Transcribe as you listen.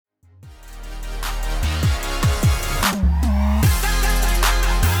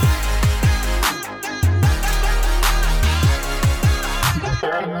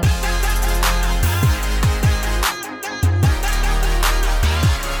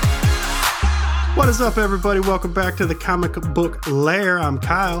What is up, everybody? Welcome back to the comic book Lair. I'm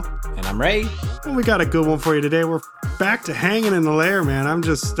Kyle. And I'm Ray. And we got a good one for you today. We're back to Hangin in the Lair, man. I'm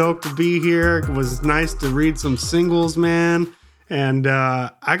just stoked to be here. It was nice to read some singles, man. And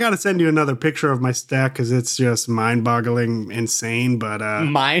I got to send you another picture of my stack because it's just mind-boggling insane. But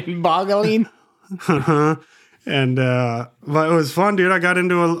mind-boggling? And but it was fun, dude. I got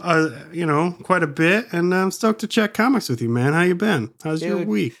into quite a bit, and I'm stoked to check comics with you, man. How you been? How's your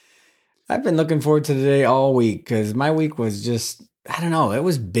week? I've been looking forward to today all week because my week was just, I don't know, it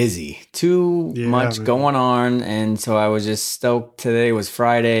was busy. Too much going on, and so I was just stoked. Today was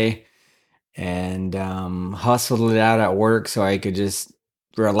Friday, and hustled it out at work so I could just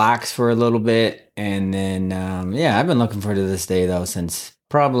relax for a little bit. And then, I've been looking forward to this day, though, since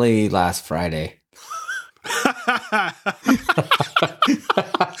probably last Friday.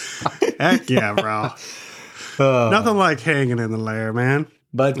 Heck yeah, bro. Nothing like hanging in the lair, man.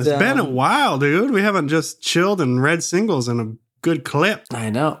 But it's been a while, dude. We haven't just chilled and read singles in a good clip. I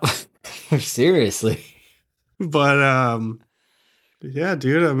know. Seriously. But yeah,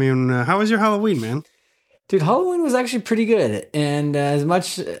 dude. I mean, how was your Halloween, man? Dude, Halloween was actually pretty good. And as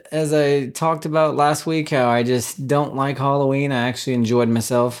much as I talked about last week, how I just don't like Halloween, I actually enjoyed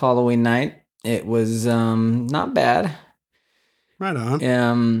myself Halloween night. It was not bad. Right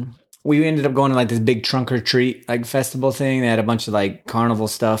on. We ended up going to like this big trunk or treat like festival thing. They had a bunch of like carnival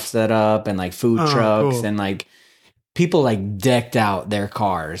stuff set up and like food trucks cool. And like people like decked out their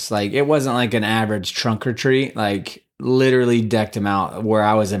cars. Like it wasn't like an average trunk or treat. Like literally decked them out where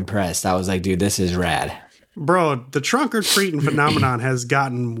I was impressed. I was like, dude, this is rad. Bro, the trunk or treating phenomenon has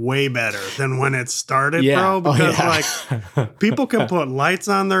gotten way better than when it started, bro. Because like people can put lights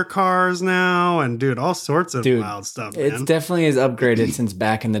on their cars now, and dude, all sorts of wild stuff. Man. It's definitely has upgraded since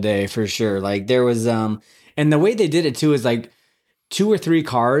back in the day for sure. Like there was, and the way they did it too is like 2 or 3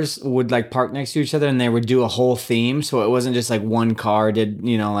 cars would like park next to each other, and they would do a whole theme. So it wasn't just like one car did,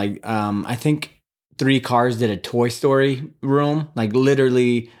 I think 3 cars did a Toy Story room, like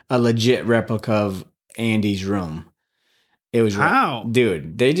literally a legit replica of Andy's room. It was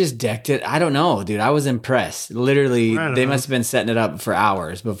dude, they just decked it. I don't know, dude. I was impressed. Literally, they must have been setting it up for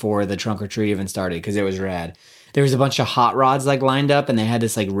hours before the trunk or treat even started because it was rad. There was a bunch of hot rods like lined up, and they had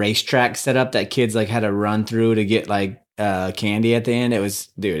this like racetrack set up that kids like had to run through to get like candy at the end. It was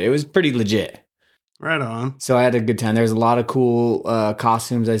pretty legit. Right on. So I had a good time. There's a lot of cool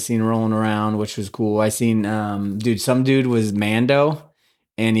costumes I seen rolling around, which was cool. I seen some dude was Mando.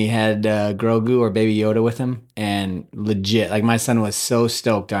 And he had Grogu or Baby Yoda with him. And legit, like my son was so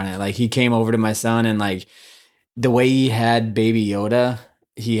stoked on it. Like he came over to my son and like the way he had Baby Yoda,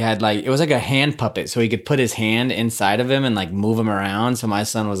 he had like, it was like a hand puppet. So he could put his hand inside of him and like move him around. So my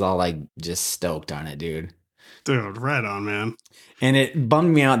son was all like just stoked on it, dude. Dude, right on, man. And it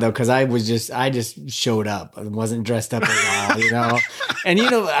bummed me out though, because I just showed up. I wasn't dressed up at all, And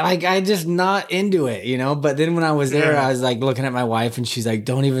like I just not into it, But then when I was there, I was like looking at my wife, and she's like,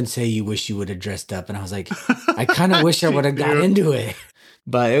 "Don't even say you wish you would have dressed up." And I was like, I kind of wish I would have got into it.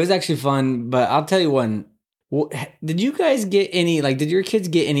 But it was actually fun. But I'll tell you one. Did you guys get any? Like, did your kids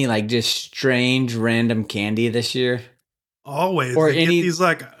get any like just strange random candy this year? Always. Or any get these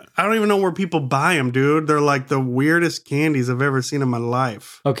like. I don't even know where people buy them, dude. They're like the weirdest candies I've ever seen in my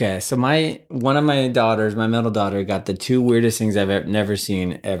life. Okay, so one of my daughters, my middle daughter, got the 2 weirdest things I've never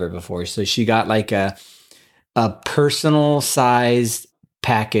seen ever before. So she got like a personal sized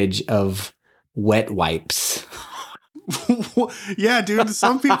package of wet wipes. Yeah, dude.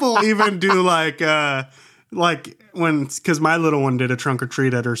 Some people even do like because my little one did a trunk or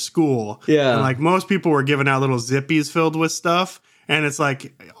treat at her school. Yeah, and like most people were giving out little zippies filled with stuff. And it's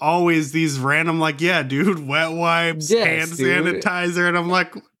like always these random, like, yeah, dude, wet wipes, hand sanitizer. And I'm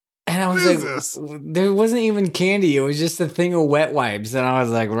like, and I was like, there wasn't even candy. It was just a thing of wet wipes. And I was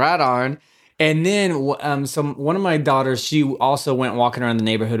like, right on. And then so one of my daughters, she also went walking around the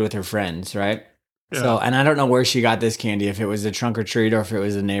neighborhood with her friends, right? Yeah. So, and I don't know where she got this candy, if it was a trunk or treat or if it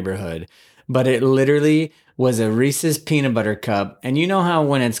was a neighborhood. But it literally was a Reese's peanut butter cup. And you know how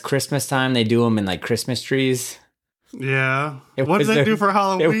when it's Christmas time, they do them in like Christmas trees? Yeah. What did they do for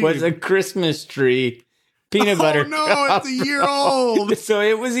Halloween? It was a Christmas tree peanut butter. Oh, no, it's a year old. So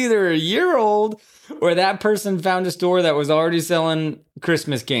it was either a year old or that person found a store that was already selling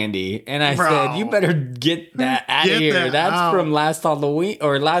Christmas candy. And I said, you better get that out of here. That's from last Halloween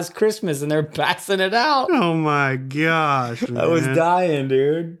or last Christmas, and they're passing it out. Oh, my gosh, man. I was dying,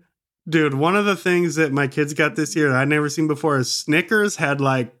 dude. Dude, one of the things that my kids got this year that I'd never seen before is Snickers had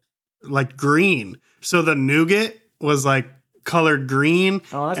like green. So the nougat was like colored green.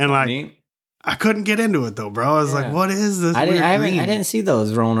 Oh, that's and like neat. I couldn't get into it though, bro. I was like, what is this? I didn't see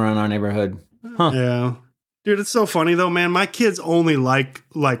those rolling around our neighborhood. Huh. Yeah. Dude, it's so funny though, man. My kids only like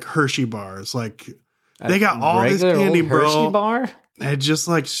Hershey bars. Like they got all this Regular candy, old bro. Hershey bar? And just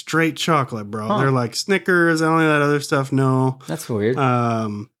like straight chocolate, bro. Huh. They're like Snickers and all that other stuff. No. That's weird.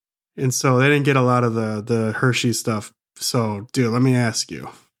 And so they didn't get a lot of the Hershey stuff. So, dude, let me ask you.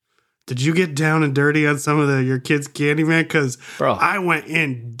 Did you get down and dirty on some of your kids' candy, man? Because Bro. I went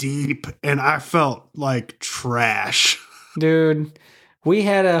in deep and I felt like trash. Dude, we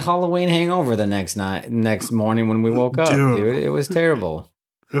had a Halloween hangover the next morning when we woke up. Dude, it was terrible.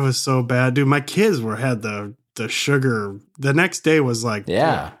 It was so bad, dude. My kids had the sugar. The next day was like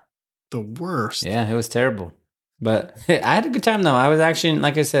the worst. Yeah, it was terrible. But I had a good time though. I was actually,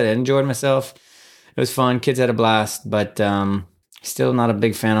 like I said, I enjoyed myself. It was fun. Kids had a blast, but still not a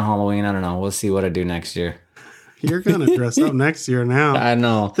big fan of Halloween. I don't know. We'll see what I do next year. You're gonna dress up next year now. I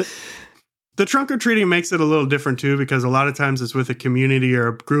know. The trunk or treating makes it a little different too, because a lot of times it's with a community or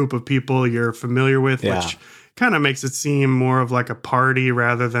a group of people you're familiar with, which kind of makes it seem more of like a party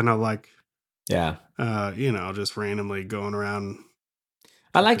rather than a just randomly going around.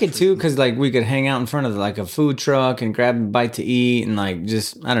 I like it too because like we could hang out in front of like a food truck and grab a bite to eat and like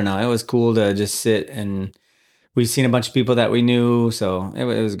just I don't know. It was cool to just sit and we've seen a bunch of people that we knew, so it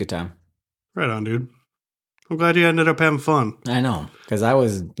was a good time. Right on, dude. I'm glad you ended up having fun. I know because I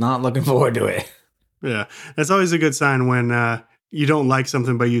was not looking forward to it. Yeah, that's always a good sign when you don't like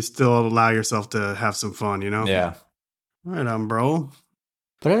something but you still allow yourself to have some fun. You know? Yeah. Right on, bro.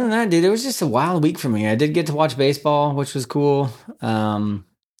 But other than that, dude, it was just a wild week for me. I did get to watch baseball, which was cool.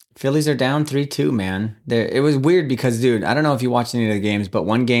 Phillies are down 3-2, man. It was weird because, dude, I don't know if you watched any of the games, but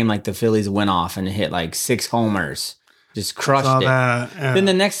one game, like, the Phillies went off and hit, like, 6 homers. Just crushed it. Yeah. Then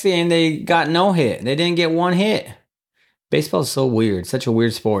the next game, they got no hit. They didn't get one hit. Baseball is so weird. Such a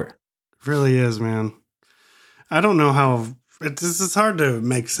weird sport. It really is, man. I don't know how... It's hard to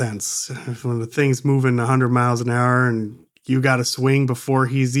make sense when the thing's moving 100 miles an hour and you got to swing before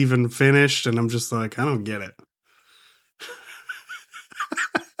he's even finished. And I'm just like, I don't get it.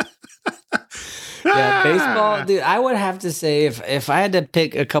 Yeah, baseball, dude, I would have to say if I had to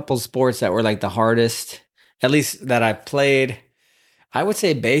pick a couple sports that were like the hardest, at least that I played, I would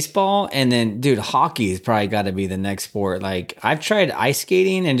say baseball. And then, dude, hockey has probably got to be the next sport. Like, I've tried ice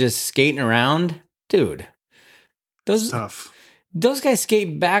skating and just skating around. Dude, those guys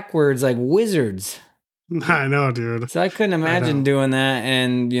skate backwards like wizards. I know, dude. So I couldn't imagine doing that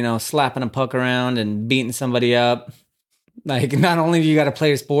and, slapping a puck around and beating somebody up. Like, not only do you got to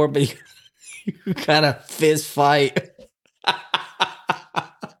play a sport, but you got to fist fight.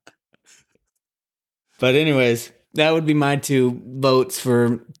 But anyways, that would be my 2 votes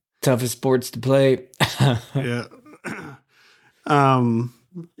for toughest sports to play. Yeah.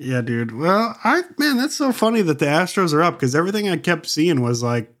 Yeah, dude. Well, that's so funny that the Astros are up because everything I kept seeing was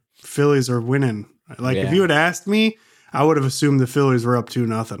like Phillies are winning. Like if you had asked me, I would have assumed the Phillies were up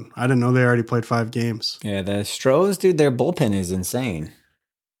 2-0. I didn't know they already played 5 games. Yeah, the Astros, dude, their bullpen is insane.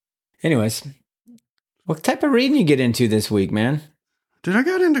 Anyways, what type of reading you get into this week, man? Dude, I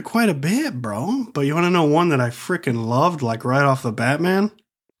got into quite a bit, bro. But you want to know one that I freaking loved, like right off the bat, man?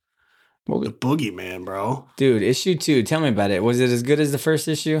 The Boogeyman, bro. Dude, issue 2. Tell me about it. Was it as good as the first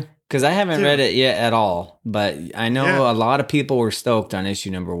issue? Because I haven't read it yet at all. But I know a lot of people were stoked on issue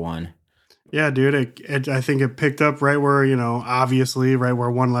number 1. Yeah, dude. I think it picked up right where, obviously right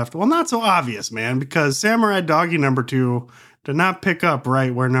where 1 left. Well, not so obvious, man, because Samurai Doggy number 2 did not pick up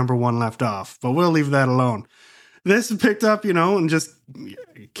right where number 1 left off. But we'll leave that alone. This picked up, and just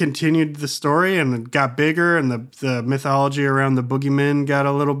continued the story and it got bigger and the mythology around the Boogeyman got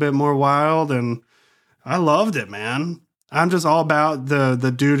a little bit more wild and I loved it, man. I'm just all about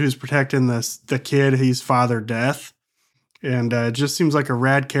the dude who's protecting the kid he's fathered death. And it just seems like a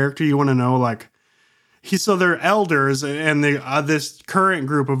rad character. You want to know, like, so they're elders, and this current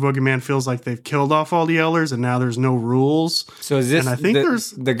group of Boogeyman feels like they've killed off all the elders, and now there's no rules. So is this? And I think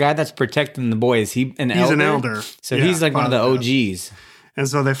there's the guy that's protecting the boy. Is he an elder? He's an elder. So he's like one of the OGs. And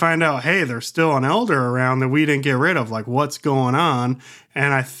so they find out, hey, there's still an elder around that we didn't get rid of. Like, what's going on?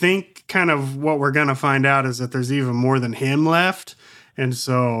 And I think kind of what we're gonna find out is that there's even more than him left. And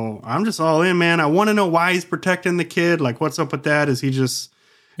so I'm just all in, man. I want to know why he's protecting the kid. Like, what's up with that? Is he just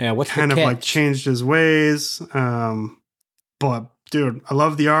what's kind of like changed his ways? But dude, I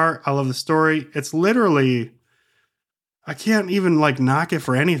love the art. I love the story. It's literally, I can't even like knock it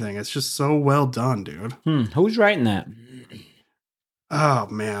for anything. It's just so well done, dude. Who's writing that? Oh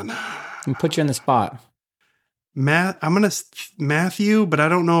man, I'll put you on the spot. I'm gonna Matthew, but I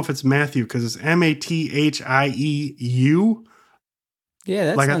don't know if it's Matthew because it's Mathieu. Yeah,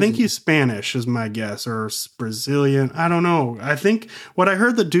 that Like, I sounds. think he's Spanish, is my guess, or Brazilian. I don't know. I think what I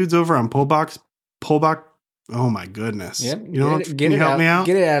heard the dudes over on Pullbox. Oh my goodness! Yep. You know, Get can you it help out. me out?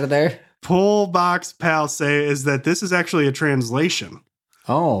 Get it out of there. Pullbox Pal say is that this is actually a translation.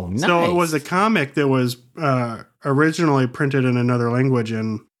 Oh, nice. So it was a comic that was originally printed in another language,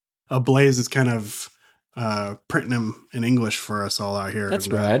 and Ablaze is kind of printing them in English for us all out here. That's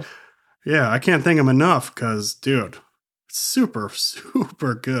And, rad. yeah, I can't thank him enough because, dude, super,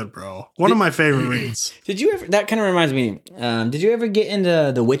 super good, bro. One of my favorite reads. Did you ever? That kind of reminds me. Did you ever get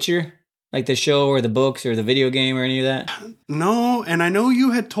into The Witcher, like the show or the books or the video game or any of that? No, and I know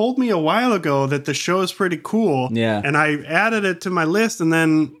you had told me a while ago that the show is pretty cool. Yeah. And I added it to my list, and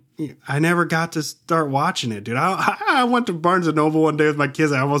then I never got to start watching it, dude. I went to Barnes & Noble one day with my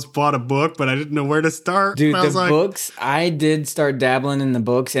kids. I almost bought a book, but I didn't know where to start. Dude, I was the like, books, I did start dabbling in the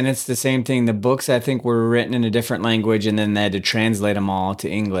books, and it's the same thing. The books, I think, were written in a different language, and then they had to translate them all to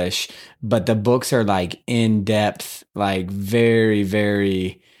English. But the books are like in depth, like very,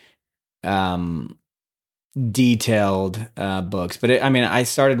 very detailed books. But I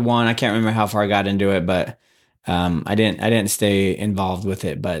started one. I can't remember how far I got into it, but I didn't stay involved with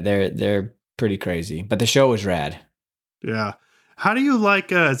it. But they're pretty crazy. But the show was rad. yeah. How do you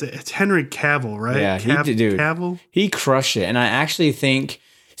like, it's Henry Cavill, right? Yeah, dude. Cavill? He crushed it. And I actually think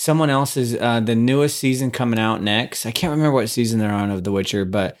someone else is the newest season coming out next. I can't remember what season they're on of The Witcher,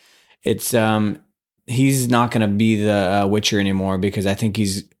 but it's he's not going to be the Witcher anymore because I think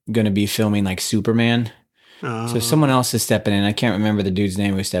he's going to be filming like Superman. So someone else is stepping in. I can't remember the dude's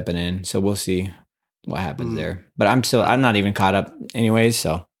name who's stepping in. So we'll see what happens there. But I'm not even caught up anyways.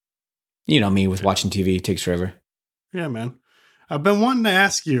 So, you know me with watching TV, it takes forever. Yeah, man. I've been wanting to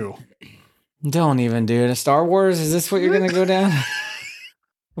ask you. Don't even, dude. Star Wars, is this what you're going to go down?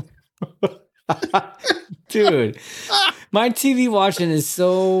 Dude, my TV watching is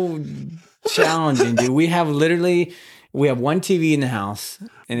so challenging, dude. We have one TV in the house.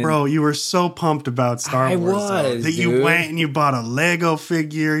 And Bro, you were so pumped about Star I Wars. was, that you dude. went and you bought a Lego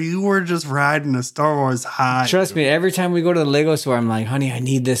figure. You were just riding a Star Wars high. Trust me, every time we go to the Lego store, I'm like, honey, I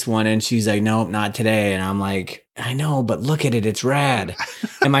need this one. And she's like, nope, not today. And I'm like, I know, but look at it. It's rad.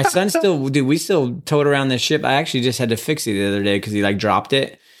 And my son we still towed around this ship. I actually just had to fix it the other day because he like dropped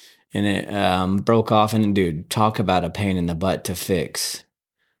it and it broke off. And dude, talk about a pain in the butt to fix.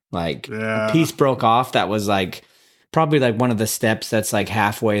 Like a piece broke off that was like probably like one of the steps that's like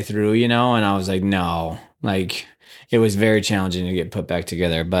halfway through, you know? And I was like, no, like it was very challenging to get put back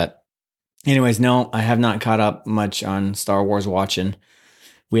together. But anyways, no, I have not caught up much on Star Wars watching.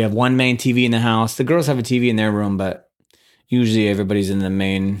 We have one main TV in the house. The girls have a TV in their room, but usually everybody's in the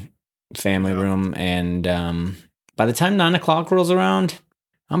main family room. And by the time 9 o'clock rolls around,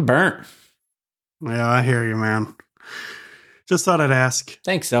 I'm burnt. Yeah, I hear you, man. Just thought I'd ask.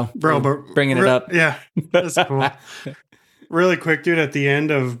 Thanks, so. Bro, but bringing it up. Yeah, that's cool. Really quick, dude, at the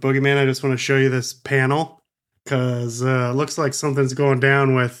end of Boogeyman, I just want to show you this panel because it looks like something's going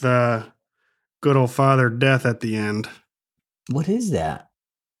down with good old Father Death at the end. What is that?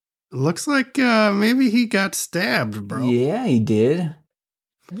 It looks like maybe he got stabbed, bro. Yeah, he did.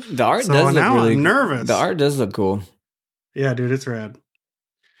 The art So does look now really I'm nervous. The art does look cool. Yeah, dude, it's rad.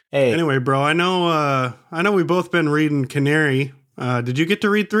 Hey, Anyway, bro, I know we both been reading Canary. Did you get to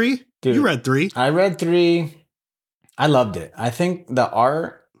read 3? Dude, you read 3. I read 3. I loved it. I think the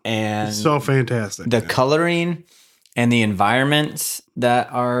art and It's so fantastic. the man. coloring and the environments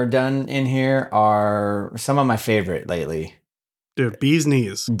that are done in here are some of my favorite lately. Dude, bee's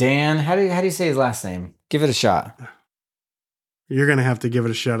knees. Dan, how do you say his last name? Give it a shot. You're gonna have to give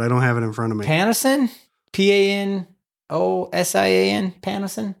it a shot. I don't have it in front of me. Panison? Panosin?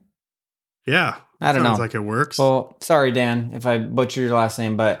 Panison? Yeah, I don't sounds know. like it works. Well, sorry, Dan, if I butchered your last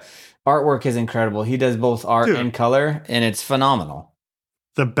name, but artwork is incredible. He does both art Dude. and color, and it's phenomenal.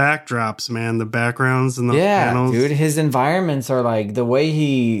 The backdrops, man, the backgrounds and the panels. Dude, his environments are like the way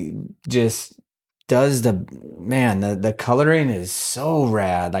he just does the coloring is so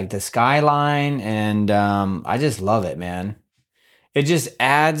rad. Like the skyline, and I just love it, man. It just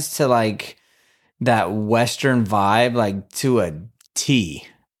adds to like that Western vibe, like to a T.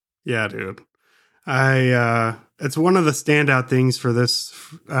 Yeah, dude. It's one of the standout things for this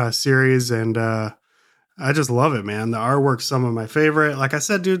series, and I just love it, man. The artwork's some of my favorite. Like I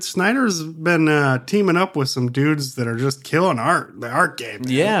said, dude, Snyder's been teaming up with some dudes that are just killing the art game.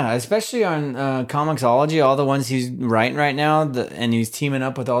 Man. Yeah, especially on Comixology, all the ones he's writing right now, and he's teaming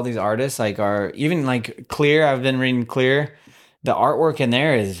up with all these artists, like even like Clear. I've been reading Clear. The artwork in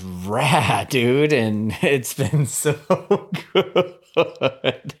there is rad, dude, and it's been so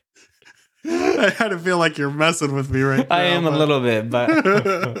good. I kind of feel like you're messing with me right now. I am a little bit,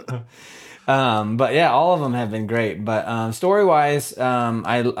 but but yeah, all of them have been great. But story wise,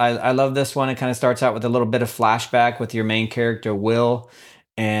 I love this one. It kind of starts out with a little bit of flashback with your main character Will,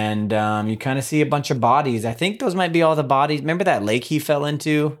 and you kind of see a bunch of bodies. I think those might be all the bodies. Remember that lake he fell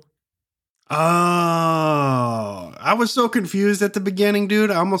into? Oh, I was so confused at the beginning,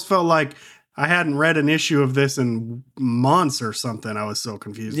 dude. I almost felt like I hadn't read an issue of this in months or something. I was so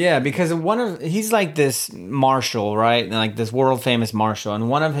confused. Yeah, because he's like this marshal, right? Like this world famous marshal, and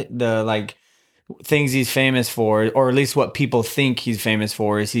one of the like things he's famous for, or at least what people think he's famous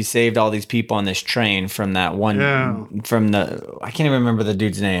for, is he saved all these people on this train from that one from the I can't even remember the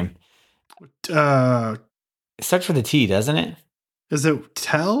dude's name. It starts with a T, doesn't it? Is it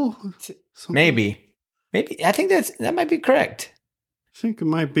Tell? Maybe I think that might be correct. I think it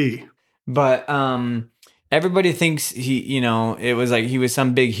might be. But everybody thinks it was like he was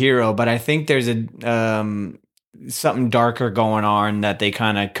some big hero, but I think there's a something darker going on that they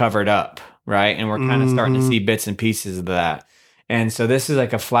kind of covered up, right? And we're kind of starting to see bits and pieces of that. And so this is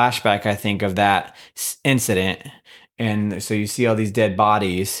like a flashback, I think, of that incident. And so you see all these dead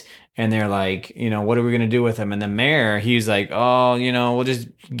bodies, and they're like, what are we going to do with them? And the mayor, he's like, oh, we'll just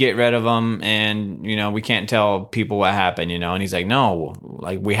get rid of them. And, we can't tell people what happened, And he's like, no,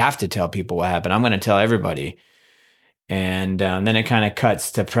 like we have to tell people what happened. I'm going to tell everybody. And then it kind of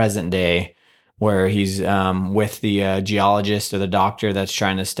cuts to present day where he's with the geologist or the doctor that's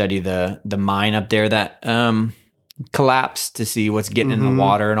trying to study the mine up there that collapsed to see what's getting in the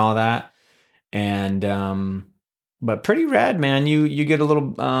water and all that. And, but pretty rad, man. You get a little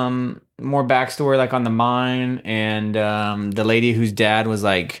more backstory, like on the mine, and the lady whose dad was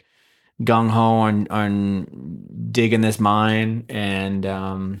like gung ho on digging this mine,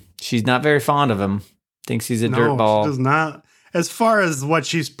 and she's not very fond of him. Thinks he's a dirtball. She does not. As far as what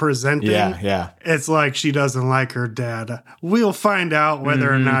she's presenting, yeah, it's like she doesn't like her dad. We'll find out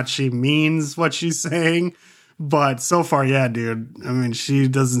whether or not she means what she's saying. But so far, yeah, dude. I mean, she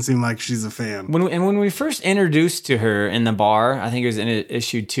doesn't seem like she's a fan. When we first introduced to her in the bar, I think it was in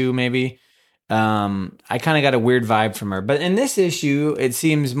issue 2, maybe. I kind of got a weird vibe from her. But in this issue, it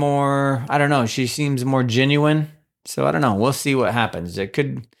seems more. I don't know. She seems more genuine. So I don't know. We'll see what happens.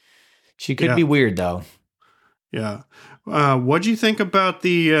 She could be weird though. Yeah. What'd you think about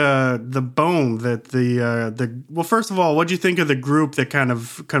the bone that well, first of all, what'd you think of the group that kind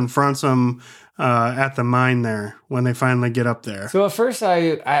of confronts them at the mine there when they finally get up there? So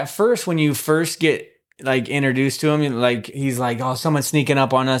at first when you first get like introduced to him, like he's like, oh, someone's sneaking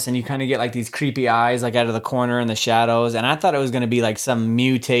up on us, and you kind of get like these creepy eyes like out of the corner in the shadows, and I thought it was going to be like some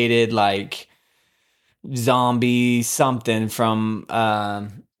mutated like zombie something from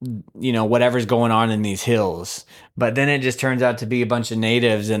whatever's going on in these hills. But then it just turns out to be a bunch of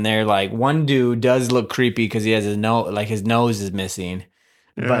natives, and they're like, one dude does look creepy because he has his nose is missing.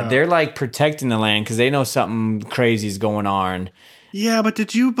 Yeah. But they're like protecting the land because they know something crazy is going on. Yeah, but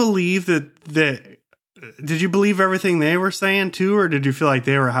did you believe did you believe everything they were saying too, or did you feel like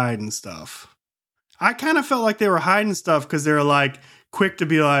they were hiding stuff? I kind of felt like they were hiding stuff because they were like quick to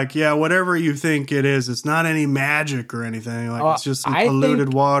be like, yeah, whatever you think it is, it's not any magic or anything. Like it's just some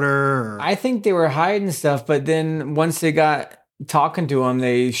polluted water. I think they were hiding stuff, but then once they got talking to him,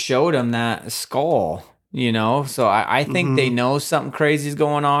 they showed him that skull. So I think they know something crazy is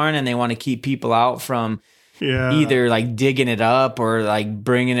going on, and they want to keep people out from either like digging it up or like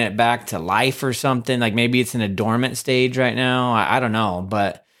bringing it back to life or something. Like maybe it's in a dormant stage right now. I don't know,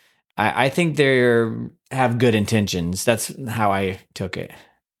 but I think they have good intentions. That's how I took it.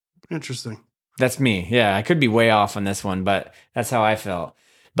 Interesting. That's me. Yeah, I could be way off on this one, but that's how I felt.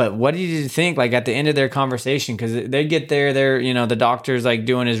 But what did you think, like at the end of their conversation? Because they get there, the doctor's like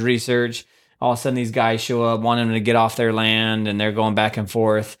doing his research. All of a sudden, these guys show up, wanting them to get off their land, and they're going back and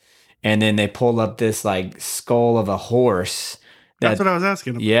forth. And then they pull up this like skull of a horse. That's what I was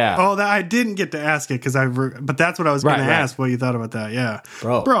asking about. Yeah. Oh, I didn't get to ask it but that's what I was going to ask. What you thought about that? Yeah,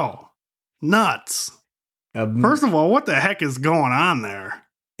 bro, nuts. First of all, what the heck is going on there?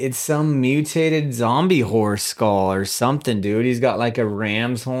 It's some mutated zombie horse skull or something, dude. He's got like a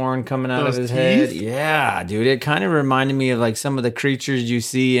ram's horn coming out of his head. Yeah, dude. It kind of reminded me of like some of the creatures you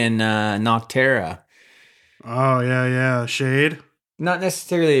see in Noctera. Oh, yeah. Shade? Not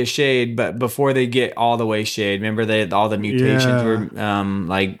necessarily a shade, but before they get all the way shade. Remember all the mutations were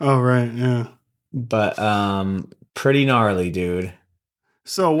like... Oh, right, yeah. But pretty gnarly, dude.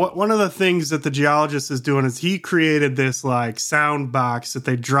 So one of the things that the geologist is doing is he created this like sound box that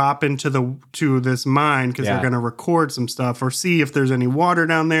they drop into this mine because they're going to record some stuff or see if there's any water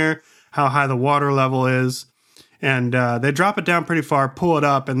down there, how high the water level is. And they drop it down pretty far, pull it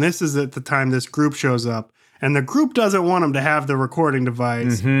up, and this is at the time this group shows up. And the group doesn't want them to have the recording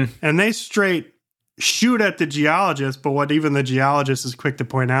device. And they straight shoot at the geologist, but what even the geologist is quick to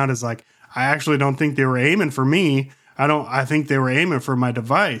point out is like, I actually don't think they were aiming for me. I think they were aiming for my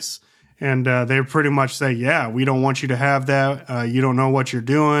device. And they pretty much say, yeah, we don't want you to have that. You don't know what you're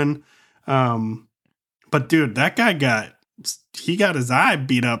doing. But dude, that guy got his eye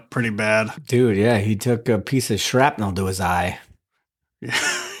beat up pretty bad. Dude, yeah, he took a piece of shrapnel to his eye. Yeah,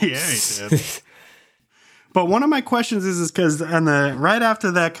 he did. But one of my questions is because right after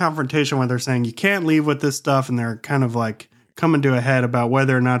that confrontation where they're saying you can't leave with this stuff, and they're kind of like coming to a head about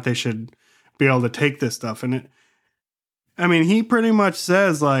whether or not they should be able to take this stuff. And he pretty much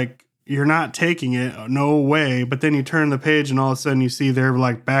says like, you're not taking it, no way. But then you turn the page and all of a sudden you see they're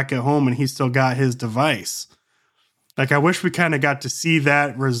like back at home and he's still got his device. Like, I wish we kind of got to see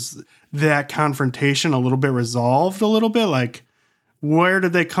that confrontation a little bit resolved a little bit. Like, where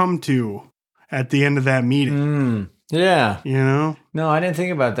did they come to at the end of that meeting? Yeah. You know? No, I didn't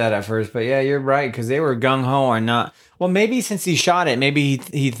think about that at first, but yeah, you're right, because they were gung-ho or not. Well, maybe since he shot it, maybe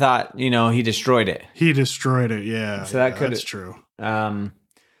he thought, he destroyed it. He destroyed it, yeah. So that's true.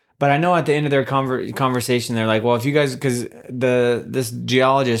 But I know at the end of their conversation, they're like, well, if you guys, because this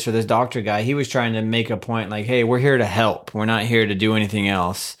geologist or this doctor guy, he was trying to make a point like, hey, we're here to help. We're not here to do anything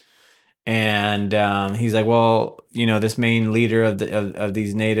else. And he's like, well, this main leader of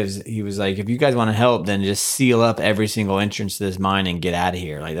these natives, he was like, if you guys want to help, then just seal up every single entrance to this mine and get out of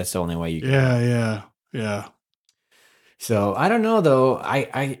here. Like, that's the only way you can. Yeah. So I don't know, though.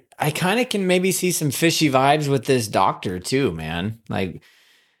 I kind of can maybe see some fishy vibes with this doctor too, man. Like,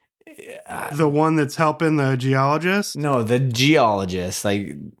 the one that's helping the geologist? No, the geologist.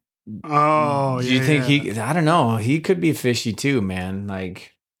 Like, oh, do you think he? I don't know. He could be fishy too, man.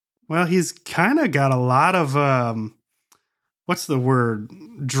 Like, well, he's kind of got a lot of what's the word?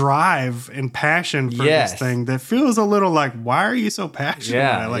 Drive and passion for this thing that feels a little like, why are you so passionate?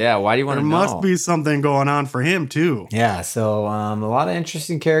 Yeah, Why do you want to know? There must be something going on for him too. Yeah. So a lot of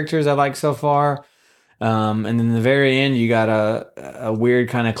interesting characters I like so far. And then in the very end, you got a weird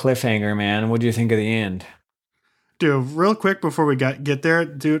kind of cliffhanger, man. What do you think of the end? Dude, real quick before we get there,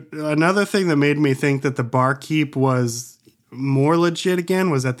 dude, another thing that made me think that the barkeep was more legit again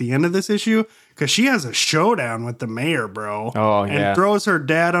was at the end of this issue, because she has a showdown with the mayor, bro. Oh, yeah. And throws her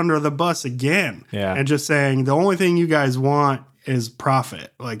dad under the bus again. Yeah. And just saying, the only thing you guys want is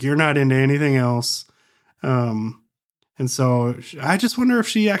profit. Like, you're not into anything else. And so I just wonder if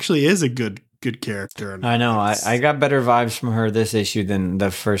she actually is a good character. I know. I got better vibes from her this issue than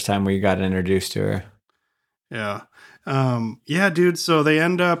the first time we got introduced to her. Yeah. Yeah, dude. So they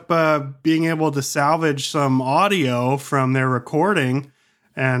end up being able to salvage some audio from their recording.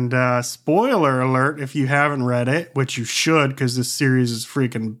 And spoiler alert, if you haven't read it, which you should, because this series is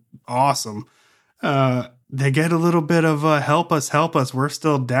freaking awesome. They get a little bit of help us. We're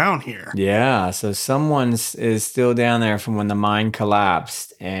still down here. Yeah. So someone is still down there from when the mine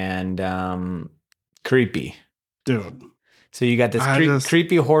collapsed, and creepy. Dude. So you got this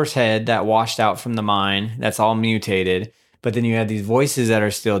creepy horse head that washed out from the mine. That's all mutated. But then you have these voices that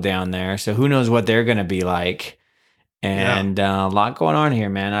are still down there. So who knows what they're going to be like. And a lot going on here,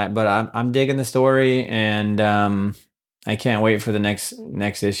 man. But I'm digging the story, and I can't wait for the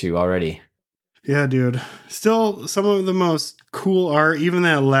next issue already. Yeah, dude. Still some of the most cool art. Even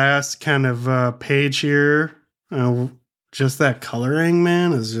that last kind of page here. Just that coloring,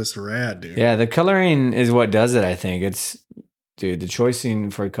 man, is just rad, dude. Yeah, the coloring is what does it, I think. The choicing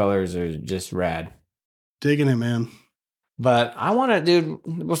for colors are just rad. Digging it, man. But I want to,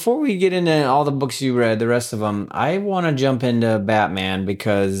 dude, before we get into all the books you read, the rest of them, I want to jump into Batman,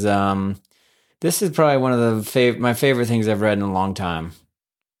 because this is probably one of my favorite things I've read in a long time.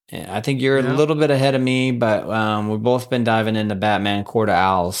 I think you're a little bit ahead of me, but we've both been diving into Batman Court of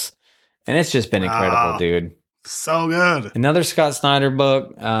Owls, and it's just been incredible, dude. So good. Another Scott Snyder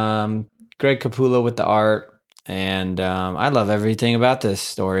book, Greg Capullo with the art, and I love everything about this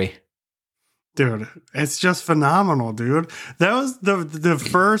story. Dude, it's just phenomenal, dude. That was the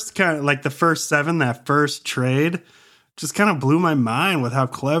first kind of like the first 7, that first trade just kind of blew my mind with how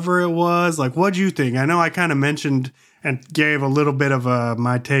clever it was. Like, what'd you think? I know I kind of mentioned and gave a little bit of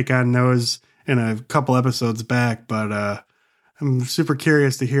my take on those in a couple episodes back, but I'm super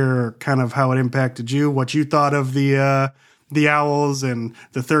curious to hear kind of how it impacted you, what you thought of the owls and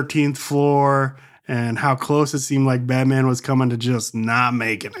the 13th floor, and how close it seemed like Batman was coming to just not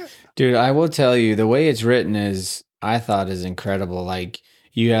making it. Dude, I will tell you, the way it's written I thought is incredible. Like,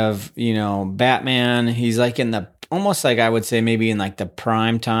 you have, Batman, he's like in the almost like I would say maybe in like the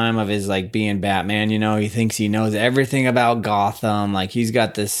prime time of his like being Batman, you know, he thinks he knows everything about Gotham. Like he's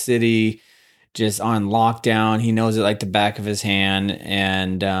got the city just on lockdown. He knows it like the back of his hand.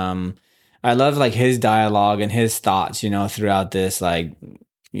 And I love like his dialogue and his thoughts, you know, throughout this. Like,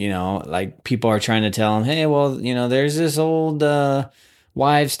 you know, like people are trying to tell him, hey, well, you know, there's this old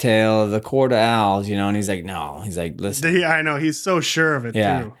wives' tale of the Court of Owls, you know, and he's like, no, he's like, listen. Yeah, I know. He's so sure of it,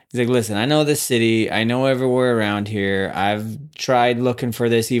 Yeah. too. He's like, listen, I know this city. I know everywhere around here. I've tried looking for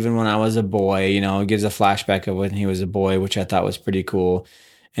this even when I was a boy. You know, it gives a flashback of when he was a boy, which I thought was pretty cool.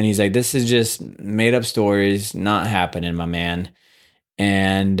 And he's like, this is just made up stories, not happening, my man.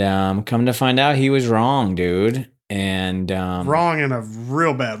 And come to find out, he was wrong, dude. And Wrong in a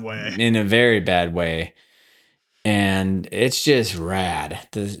real bad way. in a very bad way. And it's just rad.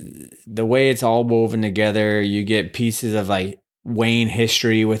 The way it's all woven together, you get pieces of like Wayne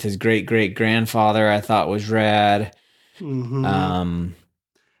history with his great great grandfather. I thought was rad. Mm-hmm.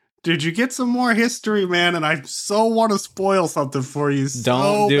 Did you get some more history, man? And I so want to spoil something for you.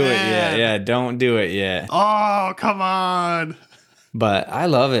 Don't do bad. it yet. Yeah, don't do it yet. Oh, come on. But I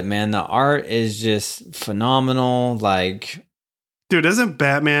love it, man. The art is just phenomenal. Like, dude, isn't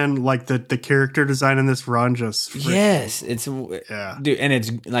Batman like the character design in this run just yes, it's yeah, dude, and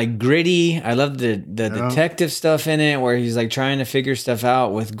it's like gritty. I love the detective stuff in it where he's like trying to figure stuff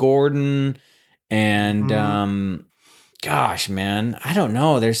out with Gordon. And gosh, man, I don't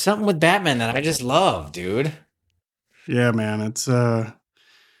know. There's something with Batman that I just love, dude. Yeah, man. It's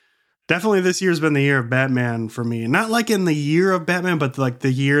definitely this year's been the year of Batman for me. Not like in the year of Batman, but like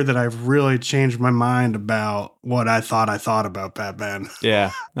the year that I've really changed my mind about what I thought about Batman.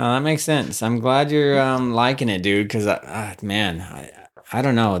 Yeah, no, that makes sense. I'm glad you're liking it, dude, because man, I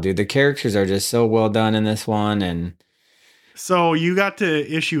don't know, dude. The characters are just so well done in this one. And so you got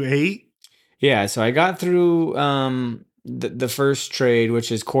to issue 8? Yeah, so I got through the first trade, which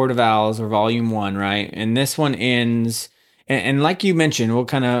is Court of Owls or Volume 1, right? And this one ends, and like you mentioned, we'll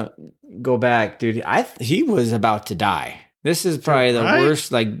kind of go back, dude. He was about to die. This is probably the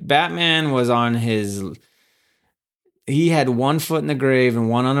worst. Like Batman was on his, he had one foot in the grave and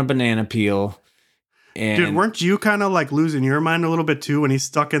one on a banana peel. And dude, weren't you kind of like losing your mind a little bit too when he's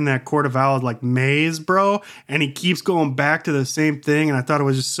stuck in that Court of Owls like maze, bro? And he keeps going back to the same thing. And I thought it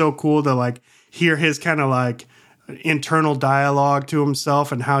was just so cool to like hear his kind of like internal dialogue to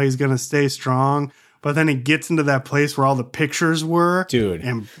himself and how he's going to stay strong. But then he gets into that place where all the pictures were. Dude.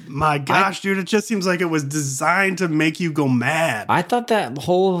 And my gosh, dude, it just seems like it was designed to make you go mad. I thought that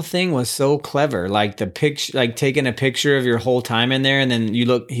whole thing was so clever. Like the picture, like taking a picture of your whole time in there. And then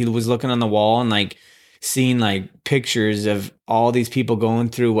he was looking on the wall and like seeing like pictures of all these people going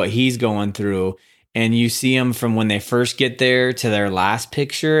through what he's going through. And you see them from when they first get there to their last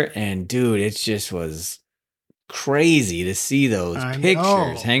picture. And dude, it just was crazy to see those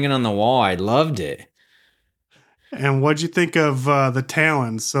pictures hanging on the wall. I loved it. And what'd you think of the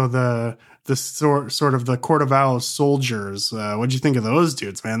Talons? So the sort of the Court of Owls soldiers. What'd you think of those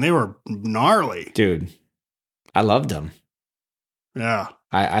dudes, man? They were gnarly. Dude, I loved them. Yeah.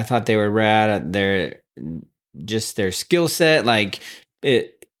 I thought they were rad. Their skill set, like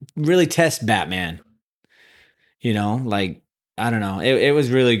it really tests Batman. You know, like I don't know. It was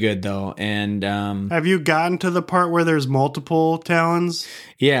really good though. And have you gotten to the part where there's multiple Talons?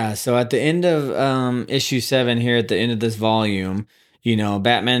 Yeah. So at the end of issue 7 here, at the end of this volume, you know,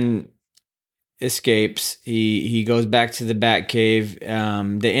 Batman escapes. He goes back to the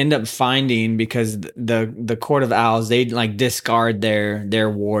Batcave. They end up finding, because the Court of Owls, they like discard their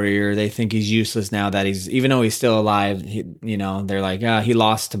warrior. They think he's useless now that he's, even though he's still alive. You know, they're like, he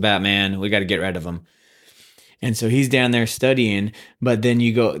lost to Batman. We got to get rid of him. And so he's down there studying, but then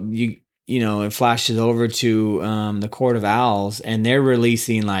you know, it flashes over to the Court of Owls, and they're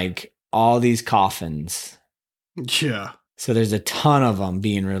releasing like all these coffins. Yeah. So there's a ton of them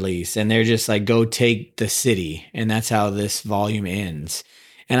being released, and they're just like, go take the city. And that's how this volume ends.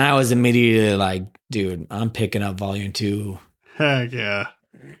 And I was immediately like, dude, I'm picking up volume 2. Heck yeah.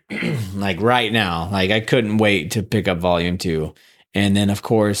 Like right now, like I couldn't wait to pick up volume 2. And then of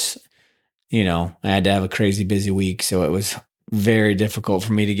course, you know, I had to have a crazy busy week, so it was very difficult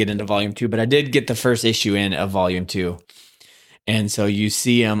for me to get into volume 2, but I did get the first issue in of volume 2. And so you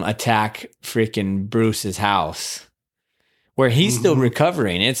see him attack freaking Bruce's house where he's still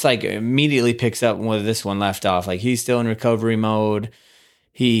recovering. It's like immediately picks up where this one left off. Like he's still in recovery mode.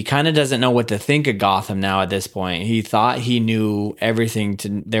 He kind of doesn't know what to think of Gotham now at this point. He thought he knew everything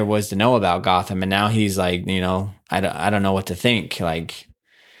there was to know about Gotham, and now he's like, you know, I don't know what to think. Like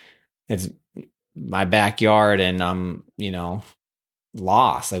it's my backyard and I'm, you know,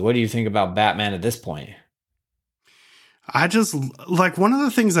 lost. Like, what do you think about Batman at this point? I just like one of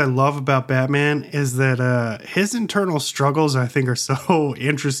the things I love about Batman is that his internal struggles I think are so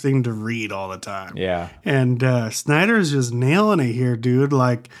interesting to read all the time. Yeah. And Snyder's just nailing it here, dude.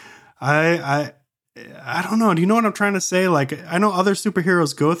 Like I I don't know. Do you know what I'm trying to say? Like I know other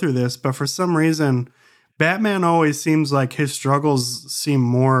superheroes go through this, but for some reason Batman always seems like his struggles seem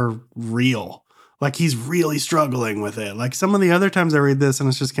more real. Like he's really struggling with it. Like some of the other times I read this and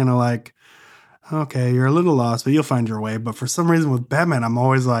it's just kind of like, okay, you're a little lost, but you'll find your way. But for some reason with Batman, I'm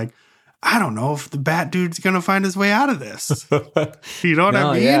always like, I don't know if the Bat Dude's going to find his way out of this. You know what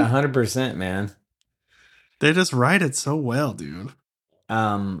I mean? Yeah, 100%, man. They just write it so well, dude.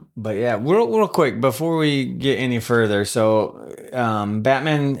 But yeah, real quick before we get any further. So,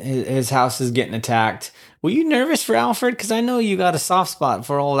 Batman, his house is getting attacked. Were you nervous for Alfred? Because I know you got a soft spot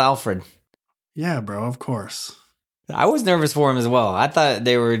for old Alfred. Yeah, bro, of course. I was nervous for him as well. I thought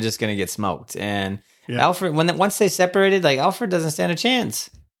they were just going to get smoked. And Alfred, once they separated, like Alfred doesn't stand a chance.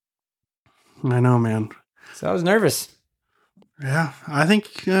 I know, man. So I was nervous. Yeah, I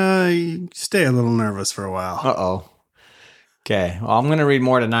think you stay a little nervous for a while. Uh-oh. Okay, well, I'm going to read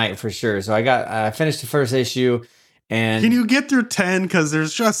more tonight for sure. So I finished the first issue. And can you get through 10? Because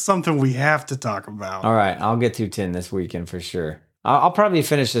there's just something we have to talk about. All right, I'll get through 10 this weekend for sure. I'll probably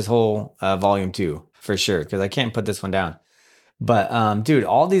finish this whole volume 2 for sure because I can't put this one down. But dude,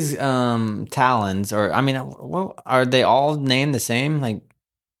 all these Talons, or I mean, well, are they all named the same? Like,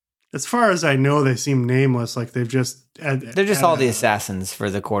 as far as I know, they seem nameless. Like they're just all the assassins for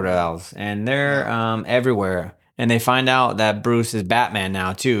the Court of Owls, and they're everywhere. And they find out that Bruce is Batman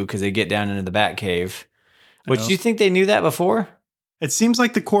now too because they get down into the Batcave. Which you think they knew that before? It seems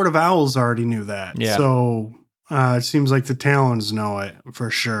like the Court of Owls already knew that. Yeah. So it seems like the Talons know it for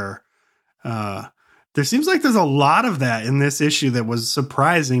sure. There seems like there's a lot of that in this issue that was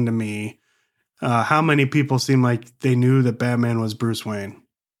surprising to me. How many people seem like they knew that Batman was Bruce Wayne.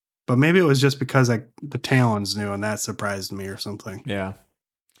 But maybe it was just because the Talons knew and that surprised me or something. Yeah.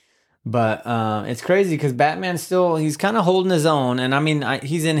 But it's crazy because Batman he's kind of holding his own. And I mean,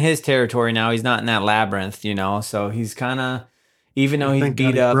 he's in his territory now. He's not in that labyrinth, you know? So he's kind of, even though he's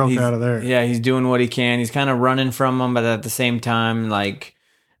beat up, broke out of there. Yeah, he's doing what he can. He's kind of running from them, but at the same time, like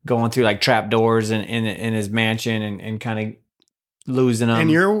going through like trap doors in his mansion and kind of losing them. And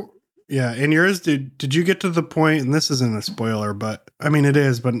yours, did you get to the point, and this isn't a spoiler, but I mean, it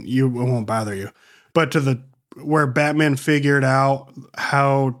is, but it won't bother you. But where Batman figured out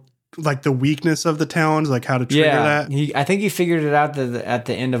how, like the weakness of the Talons, like how to trigger that. I think he figured it out at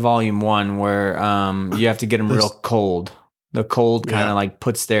the end of volume 1, where you have to get them real cold. The cold kind of like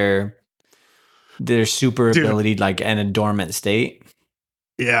puts their super ability like in a dormant state.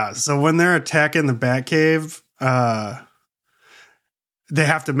 Yeah, so when they're attacking the Batcave, they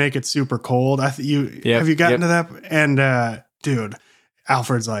have to make it super cold. Have you gotten to that? And dude,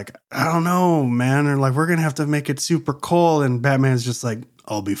 Alfred's like, I don't know, man. Or like, we're gonna have to make it super cold, and Batman's just like,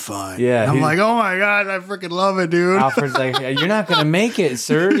 I'll be fine. Yeah, and I'm like, oh my god, I freaking love it, dude. Alfred's like, you're not gonna make it,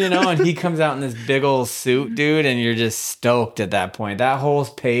 sir. You know, and he comes out in this big old suit, dude, and you're just stoked at that point. That whole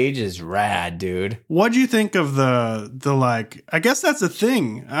page is rad, dude. What'd you think of the like? I guess that's a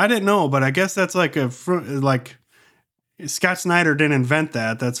thing. I didn't know, but I guess that's like like Scott Snyder didn't invent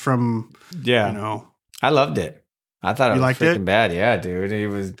that. That's from you know. I loved it. I thought it was freaking it? bad. Yeah, dude. It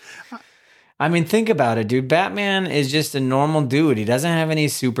was. I mean, think about it, dude. Batman is just a normal dude. He doesn't have any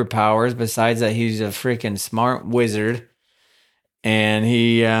superpowers besides that he's a freaking smart wizard. And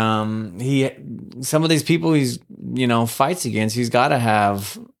he some of these people he's, fights against, he's got to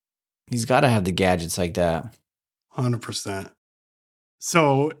have the gadgets like that. 100%.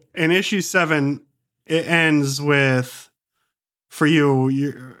 So in issue 7, it ends with, for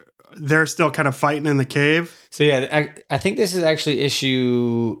they're still kind of fighting in the cave. So yeah, I think this is actually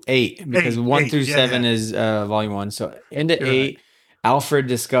issue 8 because 1 through 7 is volume 1. So into 8, right. Alfred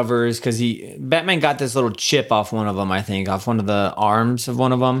discovers, because Batman got this little chip off one of them, I think, off one of the arms of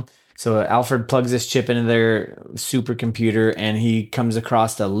one of them. So Alfred plugs this chip into their supercomputer, and he comes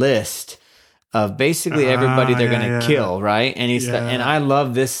across a list of basically everybody they're going to kill, right? And and I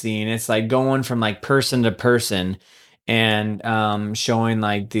love this scene. It's like going from like person to person. And showing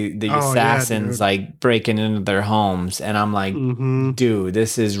like the assassins like breaking into their homes, and I'm like, dude,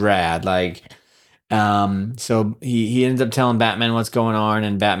 this is rad. Like, so he ends up telling Batman what's going on,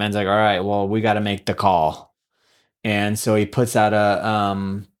 and Batman's like, all right, well, we got to make the call, and so he puts out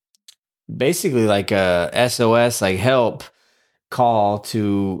a basically like a SOS, like help call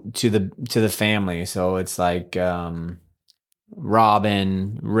to the family. So it's like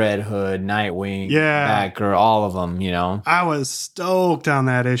Robin, Red Hood, Nightwing, Yeah. Batgirl, all of them, you know? I was stoked on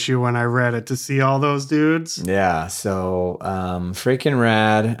that issue when I read it to see all those dudes. Yeah, so freaking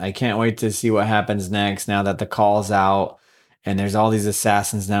rad. I can't wait to see what happens next now that the call's out and there's all these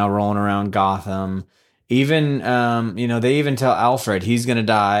assassins now rolling around Gotham. Even, they even tell Alfred he's going to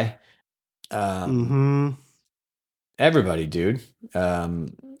die. Everybody, dude.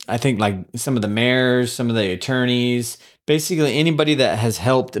 I think like some of the mayors, some of the attorneys, basically anybody that has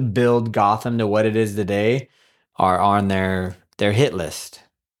helped build Gotham to what it is today are on their hit list.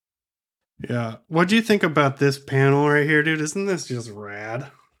 Yeah. What do you think about this panel right here, dude? Isn't this just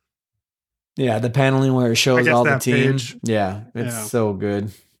rad? Yeah, the paneling where it shows all the team. Page. Yeah, it's so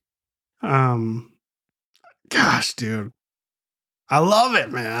good. Gosh, dude. I love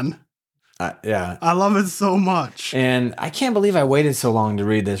it, man. Yeah. I love it so much. And I can't believe I waited so long to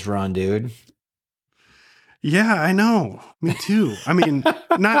read this run, dude. Yeah, I know. Me too. I mean,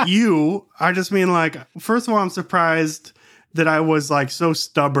 not you. I just mean like, first of all, I'm surprised that I was like so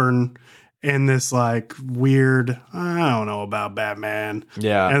stubborn in this like weird, I don't know about Batman.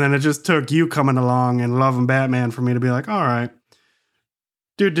 Yeah. And then it just took you coming along and loving Batman for me to be like, all right.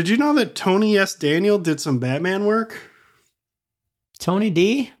 Dude, did you know that Tony S. Daniel did some Batman work? Tony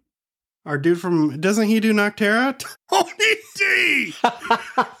D? Our dude from, doesn't he do Noctera? Tony D!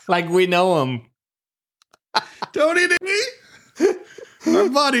 Like we know him. Tony D! Our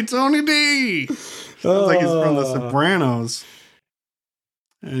buddy Tony D! Sounds like he's from The Sopranos.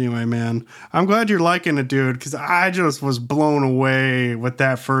 Anyway, man, I'm glad you're liking it, dude, because I just was blown away with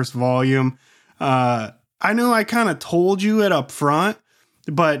that first volume. I know I kind of told you it up front,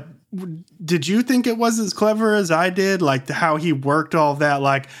 but did you think it was as clever as I did? Like how he worked all that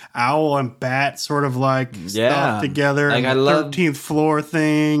like owl and bat sort of like stuff together, like and the 13th floor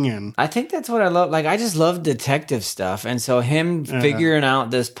thing, and I think that's what I love. Like I just love detective stuff, and so him figuring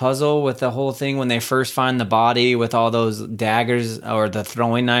out this puzzle with the whole thing when they first find the body with all those daggers or the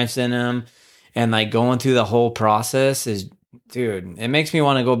throwing knives in him, and like going through the whole process is, dude, it makes me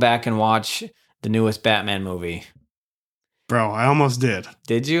want to go back and watch the newest Batman movie. Bro, I almost did.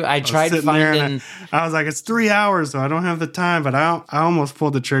 Did you? I tried finding. I was like, it's 3 hours, so I don't have the time. But I almost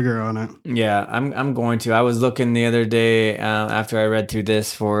pulled the trigger on it. Yeah, I'm going to. I was looking the other day after I read through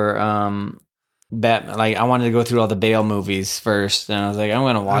this for Batman. Like I wanted to go through all the Bale movies first, and I was like, I'm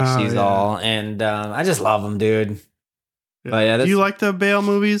going to watch these all, and I just love them, dude. Yeah. But yeah, do you like the Bale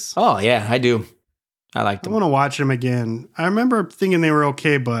movies? Oh yeah, I do. I like them. I want to watch them again. I remember thinking they were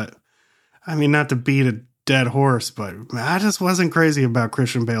okay, but I mean, not to beat a dead horse, but I just wasn't crazy about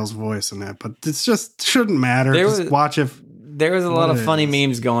Christian Bale's voice in that. But it's just shouldn't matter. Just watch it. There was a lot of funny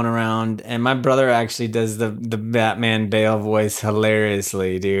memes going around, and my brother actually does the Batman Bale voice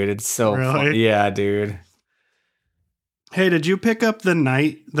hilariously, dude. It's so funny. Yeah, dude. Hey, did you pick up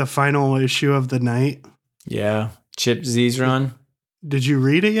the final issue of The Night? Yeah, Chip Z's run. Did you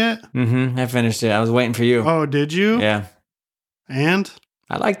read it yet? Mm-hmm. I finished it. I was waiting for you. Oh, did you? Yeah. And?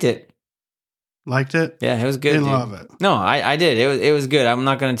 I liked it. Liked it? Yeah, it was good. Didn't love it. No, I did. It was good. I'm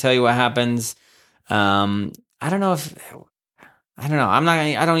not going to tell you what happens. I don't know. I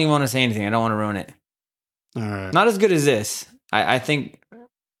don't even want to say anything. I don't want to ruin it. All right. Not as good as this. I think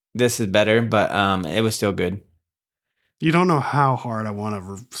this is better, but it was still good. You don't know how hard I want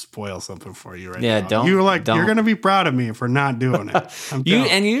to spoil something for you right now. Yeah, don't. You're going to be proud of me for not doing it.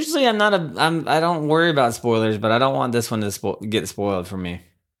 And usually I don't worry about spoilers, but I don't want this one to get spoiled for me.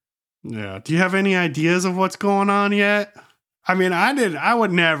 Yeah. Do you have any ideas of what's going on yet? I mean, I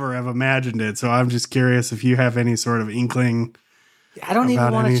would never have imagined it, so I'm just curious if you have any sort of inkling. I don't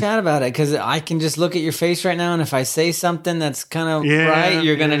even want to chat about it because I can just look at your face right now, and if I say something that's kind of right,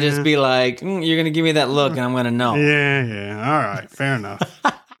 you're going to just be like, you're going to give me that look, and I'm going to know. Yeah. All right. Fair enough.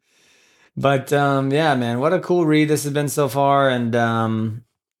 But, yeah, man, what a cool read this has been so far, and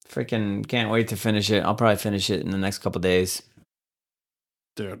freaking can't wait to finish it. I'll probably finish it in the next couple days.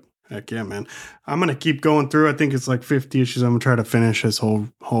 Dude. Heck yeah, man. I'm going to keep going through. I think it's like 50 issues. I'm going to try to finish this whole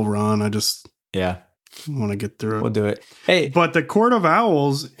run. I just want to get through it. We'll do it. Hey. But the Court of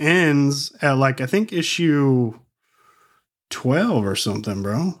Owls ends at like, I think issue 12 or something,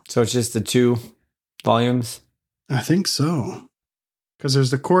 bro. So it's just the 2 volumes? I think so. Because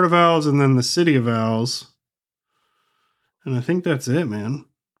there's the Court of Owls and then the City of Owls. And I think that's it, man.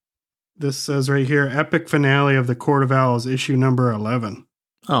 This says right here, epic finale of the Court of Owls, issue number 11.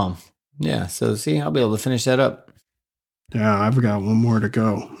 Oh, yeah. So, see, I'll be able to finish that up. Yeah, I've got one more to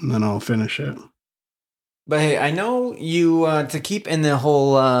go, and then I'll finish it. But, hey, I know you, to keep in the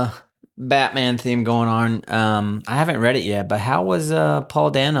whole Batman theme going on. I haven't read it yet, but how was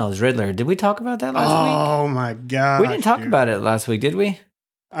Paul Dano's Riddler? Did we talk about that last week? Oh my god. We didn't talk about it last week, did we?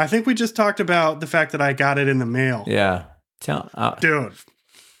 I think we just talked about the fact that I got it in the mail. Yeah. Dude.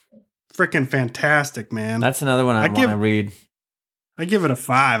 Freaking fantastic, man. That's another one I want to read. I give it a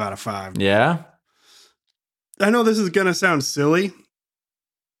 5 out of 5. Yeah. I know this is going to sound silly,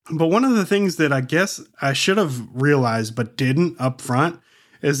 but one of the things that I guess I should have realized but didn't up front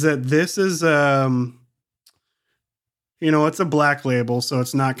is that this is, it's a black label, so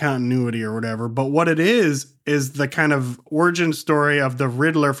it's not continuity or whatever. But what it is the kind of origin story of the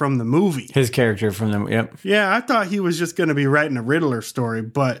Riddler from the movie. His character from the, yep. Yeah, I thought he was just going to be writing a Riddler story,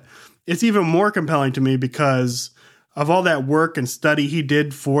 but it's even more compelling to me because of all that work and study he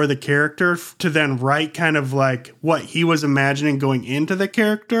did for the character to then write kind of like what he was imagining going into the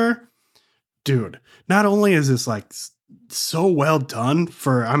character. Dude, not only is this like so well done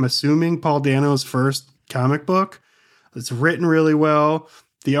for, I'm assuming, Paul Dano's first comic book, it's written really well.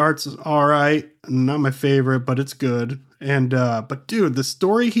 The art's all right. Not my favorite, but it's good. And, but dude, the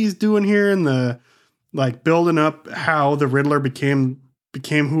story he's doing here and the like building up how the Riddler became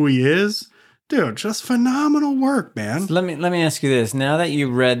who he is. Dude, just phenomenal work, man. So let me ask you this. Now that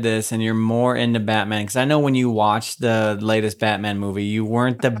you read this and you're more into Batman, because I know when you watched the latest Batman movie, you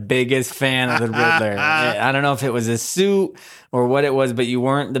weren't the biggest fan of the Riddler. I don't know if it was his suit or what it was, but you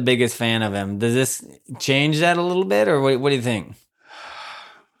weren't the biggest fan of him. Does this change that a little bit, or what do you think?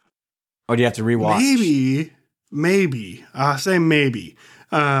 Or do you have to rewatch? Maybe. I'll say maybe.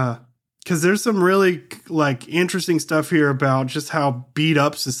 Because there's some really like interesting stuff here about just how beat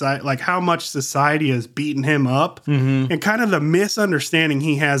up society, like how much society has beaten him up, and kind of the misunderstanding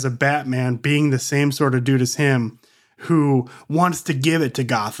he has of Batman being the same sort of dude as him, who wants to give it to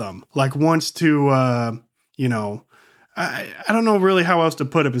Gotham, like wants to, I don't know really how else to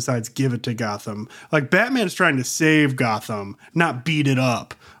put it besides give it to Gotham. Like Batman's trying to save Gotham, not beat it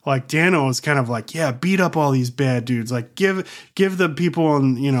up. Like Dano is kind of like, yeah, beat up all these bad dudes. Like give the people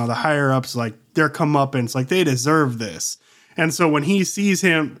and the higher ups like their comeuppance, like they deserve this. And so when he sees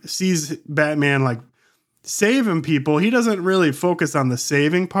Batman like saving people, he doesn't really focus on the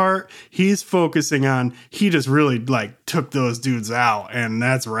saving part. He's focusing on he just really like took those dudes out, and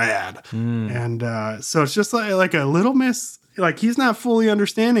that's rad. And so it's just like a little like he's not fully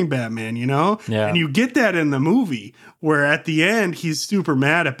understanding Batman, Yeah. And you get that in the movie where at the end he's super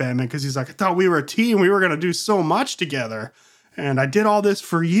mad at Batman because he's like, I thought we were a team. We were going to do so much together. And I did all this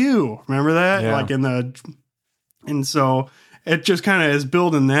for you. Remember that? Yeah. And so it just kind of is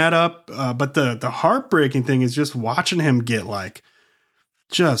building that up. But the heartbreaking thing is just watching him get like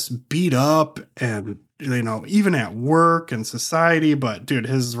just beat up and, even at work and society. But dude,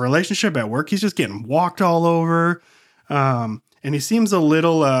 his relationship at work, he's just getting walked all over. And he seems a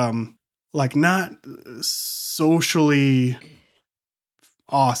little, like not socially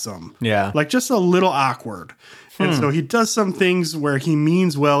awesome. Yeah. Like just a little awkward. And so he does some things where he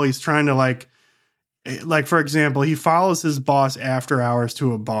means well. He's trying to like, for example, he follows his boss after hours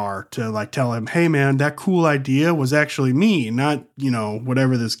to a bar to like tell him, hey man, that cool idea was actually me, not,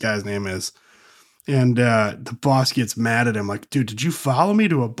 whatever this guy's name is. And the boss gets mad at him like, dude, did you follow me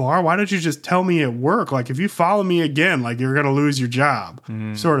to a bar? Why don't you just tell me at work? Like, if you follow me again, like you're going to lose your job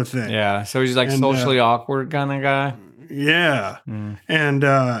sort of thing. Yeah. So he's like socially awkward kind of guy. Yeah. And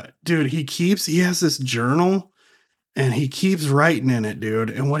dude, he has this journal and he keeps writing in it,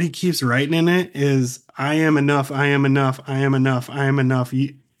 dude. And what he keeps writing in it is, I am enough. I am enough. I am enough. I am enough.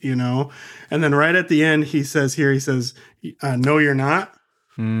 And then right at the end, he says, no, you're not.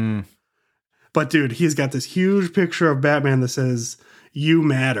 But dude, he's got this huge picture of Batman that says, you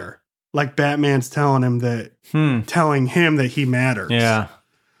matter. Like Batman's telling him that he matters. Yeah.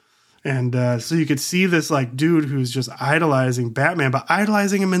 And so you could see this like dude who's just idolizing Batman, but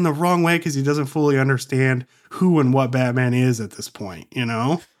idolizing him in the wrong way because he doesn't fully understand who and what Batman is at this point,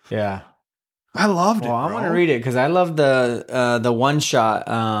 Yeah. I loved it. Well, I want to read it because I love the one shot,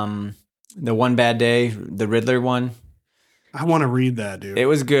 the One Bad Day, the Riddler one. I want to read that, dude. It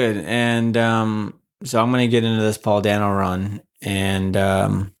was good. And so I'm going to get into this Paul Dano run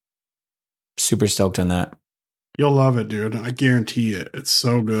and super stoked on that. You'll love it, dude. I guarantee it. It's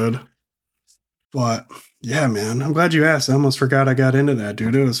so good. But yeah, man, I'm glad you asked. I almost forgot I got into that,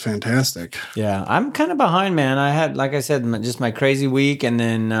 dude. It was fantastic. Yeah, I'm kind of behind, man. I had, like I said, just my crazy week. And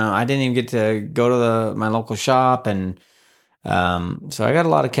then I didn't even get to go to my local shop. And so I got a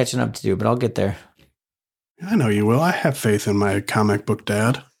lot of catching up to do, but I'll get there. I know you will. I have faith in my comic book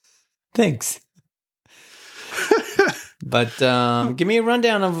dad. Thanks. But give me a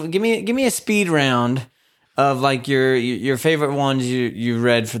rundown of give me a speed round of like your favorite ones you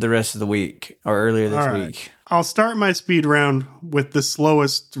read for the rest of the week or earlier this week. I'll start my speed round with the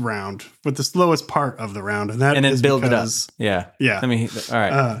slowest part of the round, and then build it up. Yeah. All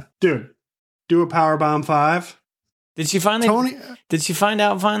right, dude, do a Powerbomb 5. Did she finally? Did she find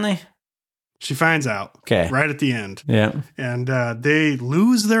out finally? She finds out. Okay, right at the end. Yeah, and they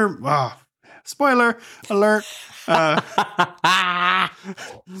lose their. Spoiler alert.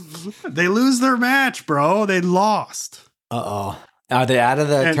 They lose their match, bro. They lost. Uh-oh. Are they out of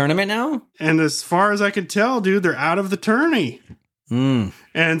the tournament now? And as far as I can tell, dude, they're out of the tourney. And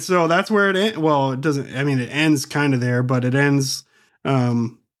so that's where it ends. Well, it doesn't, I mean, it ends kind of there, but it ends. I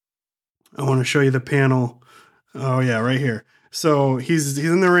want to show you the panel. Oh, yeah, right here. So he's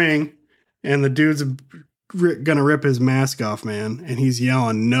in the ring, and the dude's gonna rip his mask off, man. And he's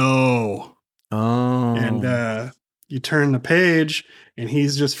yelling, no. Oh. And you turn the page, and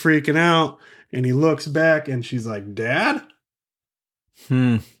he's just freaking out, and he looks back, and she's like, Dad?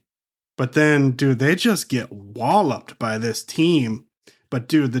 But then, dude, they just get walloped by this team. But,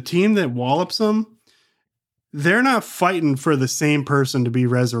 dude, the team that wallops them, they're not fighting for the same person to be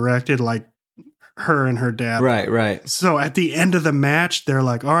resurrected like her and her dad. Right. So at the end of the match, they're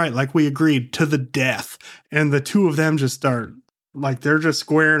like, all right, like we agreed, to the death. And the two of them just start, like, they're just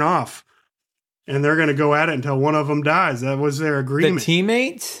squaring off. And they're going to go at it until one of them dies. That was their agreement. The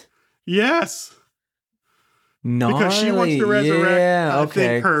teammates? Yes. Gnarly. Because she wants to resurrect, I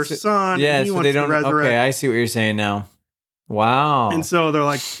think, her son. Yeah, so they don't. Okay, I see what you're saying now. Wow. And so they're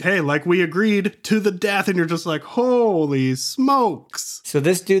like, hey, like we agreed, to the death. And you're just like, holy smokes. So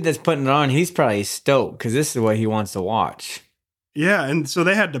this dude that's putting it on, he's probably stoked because this is what he wants to watch. Yeah, and so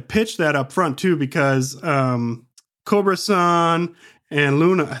they had to pitch that up front, too, because Cobra-san and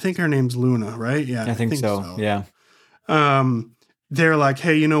Luna, I think her name's Luna, right? Yeah, I think so. Yeah. They're like,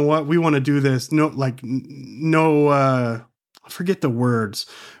 hey, you know what? We want to do this. I forget the words,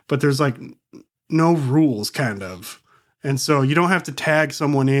 but there's like no rules kind of. And so you don't have to tag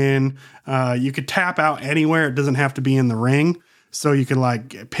someone in. You could tap out anywhere. It doesn't have to be in the ring. So you could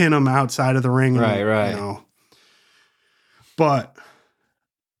like pin them outside of the ring. Right. You know. But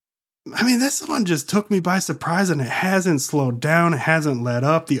I mean, this one just took me by surprise, and it hasn't slowed down. It hasn't let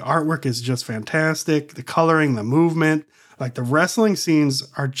up. The artwork is just fantastic. The coloring, the movement. Like, the wrestling scenes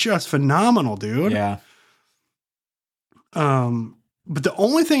are just phenomenal, dude. Yeah. But the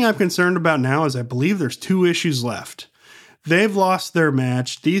only thing I'm concerned about now is I believe there's 2 issues left. They've lost their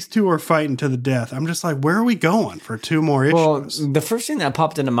match. These two are fighting to the death. I'm just like, where are we going for 2 more issues? Well, the first thing that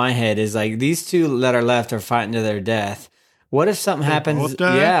popped into my head is like, these 2 that are left are fighting to their death. What if something happens?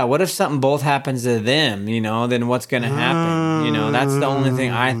 Yeah. What if something both happens to them? You know, then what's going to happen? You know, that's the only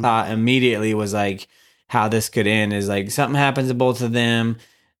thing I thought immediately was like, how this could end is like something happens to both of them.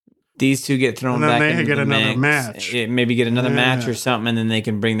 These 2 get thrown back into get the another mix. match. Maybe get another match or something, and then they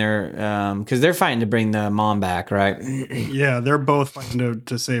can bring their because they're fighting to bring the mom back, right? Yeah, they're both fighting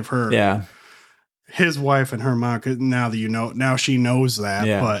to save her. Yeah, his wife and her mom. Now she knows that.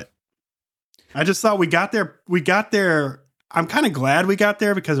 Yeah. But I just thought we got there. I'm kind of glad we got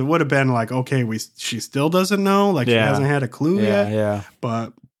there because it would have been like, okay, she still doesn't know, like she hasn't had a clue yet. Yeah.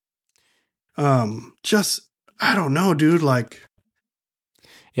 But just I don't know, dude. Like,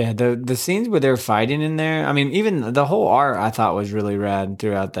 yeah, the scenes where they're fighting in there. I mean, even the whole art I thought was really rad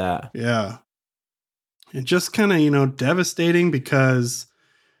throughout that. Yeah, and just kind of devastating because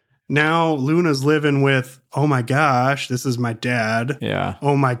now Luna's living with, oh my gosh, this is my dad. Yeah.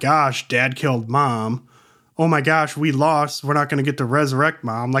 Oh my gosh, dad killed mom. Oh my gosh, we lost. We're not going to get to resurrect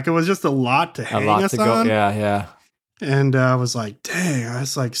mom. Like, it was just a lot to hang us on. Yeah. And I was like, dang, I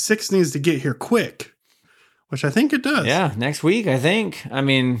was like, 6 needs to get here quick, which I think it does. Yeah, next week, I think. I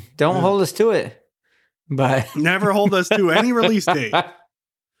mean, don't hold us to it, but never hold us to any release date.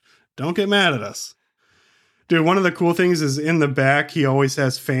 Don't get mad at us. Dude, one of the cool things is in the back, he always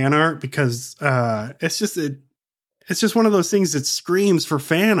has fan art because it's just one of those things that screams for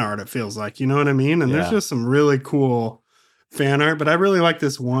fan art, it feels like, you know what I mean? And there's just some really cool fan art, but I really like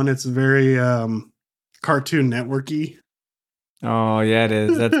this one. It's very Cartoon Network-y. Oh, yeah, it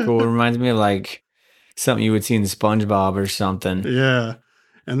is. That's cool. It reminds me of like something you would see in SpongeBob or something. Yeah.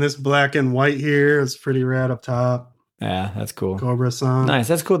 And this black and white here is pretty rad up top. Yeah, that's cool. Cobra-san. Nice.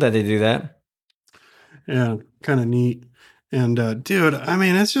 That's cool that they do that. Yeah, kind of neat. And dude, I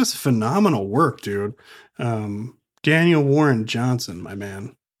mean, it's just phenomenal work, dude. Daniel Warren Johnson, my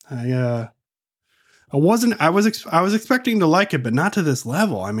man. I was expecting to like it, but not to this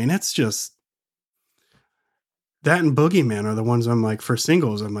level. I mean, it's just that and Boogeyman are the ones I'm like, for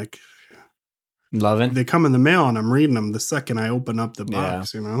singles, I'm like loving. They come in the mail and I'm reading them the second I open up the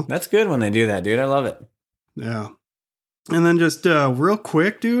box, you know? That's good when they do that, dude. I love it. Yeah. And then just real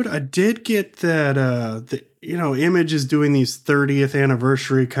quick, dude, I did get that Image is doing these 30th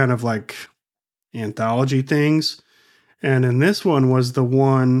anniversary kind of like anthology things. And in this one was the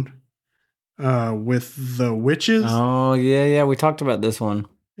one with the witches. Oh, yeah. We talked about this one.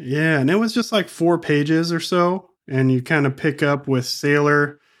 Yeah, and it was just like 4 pages or so. And you kind of pick up with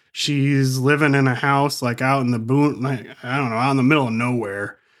Sailor. She's living in a house like out in the like, I don't know, out in the middle of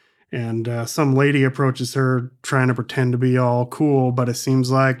nowhere. And some lady approaches her trying to pretend to be all cool, but it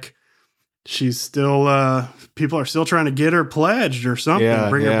seems like she's still, people are still trying to get her pledged or something,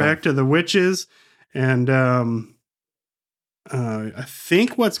 bring her back to the witches. And I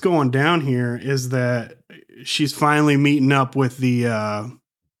think what's going down here is that she's finally meeting up with the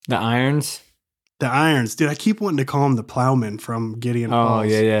Irons. The Irons. Dude, I keep wanting to call them the Plowmen from Gideon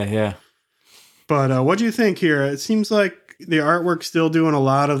Falls. Oh, yeah. But what do you think here? It seems like the artwork's still doing a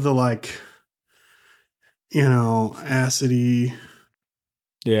lot of the like, acidy.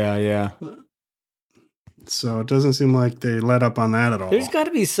 Yeah. So it doesn't seem like they let up on that at all. There's got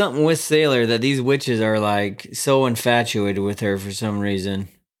to be something with Sailor that these witches are like so infatuated with her for some reason.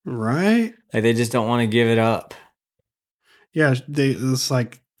 Right? Like they just don't want to give it up. Yeah, it's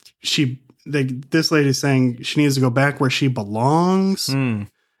like this lady's saying she needs to go back where she belongs.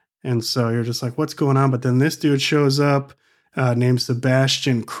 And so you're just like, what's going on? But then this dude shows up, named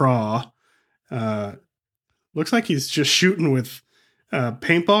Sebastian Craw. Looks like he's just shooting with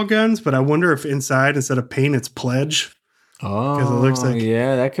paintball guns, but I wonder if inside, instead of paint, it's pledge. Oh, because it looks like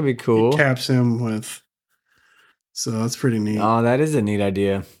that could be cool. It caps him with. So that's pretty neat. Oh, that is a neat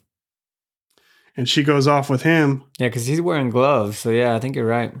idea. And she goes off with him. Yeah, because he's wearing gloves. So yeah, I think you're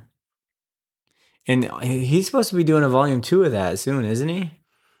right. And he's supposed to be doing a volume 2 of that soon, isn't he?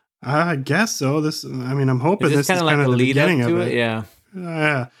 I guess so. I'm hoping this is kind of the lead up beginning to of it. Yeah.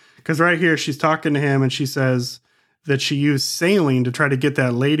 Yeah. Because right here, she's talking to him and she says that she used saline to try to get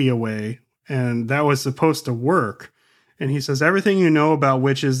that lady away. And that was supposed to work. And he says, everything you know about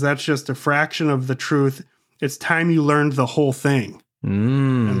witches, that's just a fraction of the truth. It's time you learned the whole thing.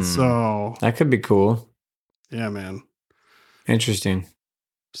 And so. That could be cool. Yeah, man. Interesting.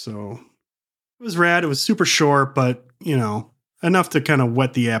 So it was rad. It was super short, but, enough to kind of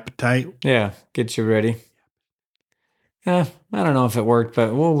whet the appetite. Yeah, get you ready. I don't know if it worked,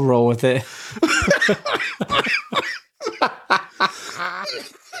 but we'll roll with it.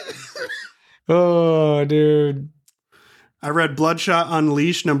 Oh, dude. I read Bloodshot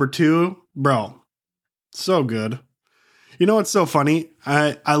Unleashed #2. Bro, so good. You know what's so funny?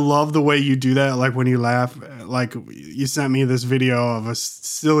 I love the way you do that, like when you laugh. Like you sent me this video of a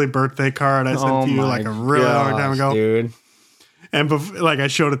silly birthday card I sent to you like a really long time ago. Dude. And I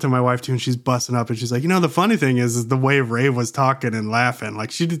showed it to my wife too, and she's busting up, and she's like, the funny thing is the way Ray was talking and laughing.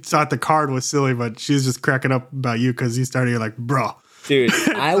 Like she thought the card was silly, but she's just cracking up about you because you started. You're like, bro, dude,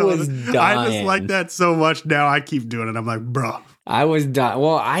 I was dying. I just like that so much. Now I keep doing it. I'm like, bro, I was dying.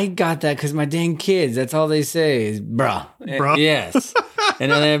 Well, I got that because my dang kids. That's all they say is, bruh. Yes.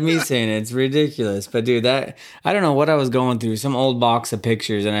 And then they have me saying it. It's ridiculous. But dude, I don't know what I was going through. Some old box of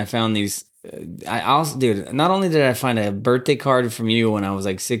pictures, and I found these. I also, dude, not only did I find a birthday card from you when I was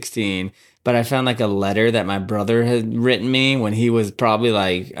like 16, but I found like a letter that my brother had written me when he was probably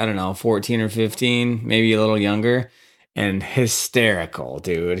like, I don't know, 14 or 15, maybe a little younger, and hysterical,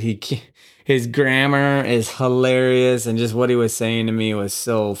 dude. His grammar is hilarious, and just what he was saying to me was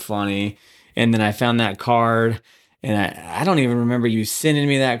so funny. And then I found that card. And I don't even remember you sending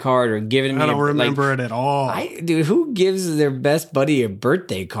me that card or giving me. I don't remember it at all. Dude, who gives their best buddy a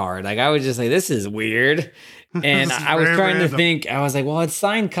birthday card? Like I was just like, this is weird. And I was trying to think. I was like, well, it's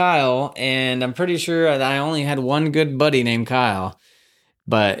signed Kyle, and I'm pretty sure that I only had one good buddy named Kyle.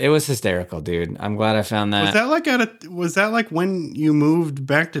 But it was hysterical, dude. I'm glad I found that. Was that like when you moved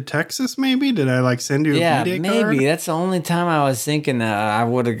back to Texas? Maybe did I like send you a B-Day card? Yeah, maybe. That's the only time I was thinking that I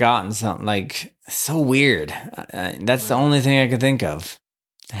would have gotten something like so weird. That's the only thing I could think of.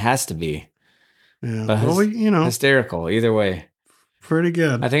 It has to be. Yeah, but hysterical either way. Pretty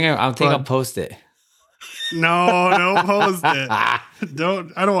good. I think I'll post it. No, don't post it. I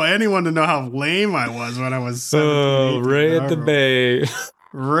don't want anyone to know how lame I was when I was 17. Ray at the Bay.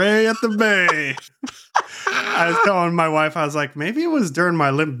 Ray at the Bay. I was telling my wife, I was like, maybe it was during my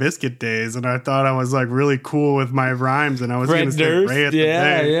Limp Bizkit days, and I thought I was like really cool with my rhymes, and I was going to say Ray at the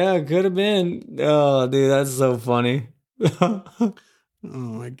Bay. Yeah, could have been. Oh, dude, that's so funny. Oh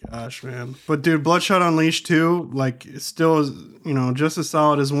my gosh, man. But dude, Bloodshot Unleashed 2, like still is, just as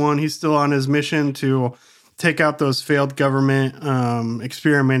solid as 1. He's still on his mission to take out those failed government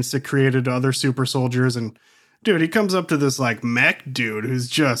experiments that created other super soldiers. And dude, he comes up to this like mech dude who's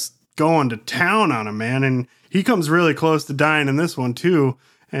just going to town on him, man. And he comes really close to dying in this one too.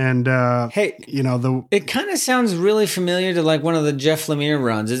 And hey, it kind of sounds really familiar to like one of the Jeff Lemire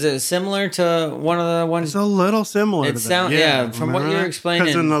runs. Is it similar to one of the ones? It's a little similar to that. Yeah, from what you're explaining.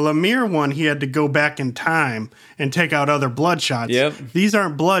 Because in the Lemire one, he had to go back in time and take out other Bloodshots. Yep. These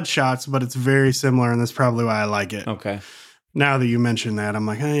aren't Bloodshots, but it's very similar, and that's probably why I like it. Okay. Now that you mention that, I'm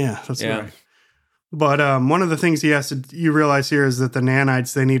like, oh yeah, that's right. But one of the things you realize here is that the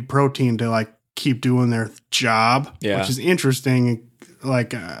nanites, they need protein to like keep doing their job, which is interesting.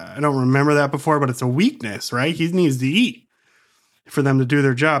 Like, I don't remember that before, but it's a weakness, right? He needs to eat for them to do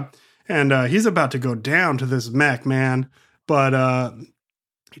their job. And he's about to go down to this mech, man. But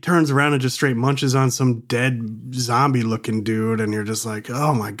he turns around and just straight munches on some dead zombie-looking dude. And you're just like,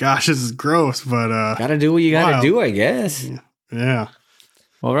 oh my gosh, this is gross. But gotta do what you gotta do, I guess. Yeah.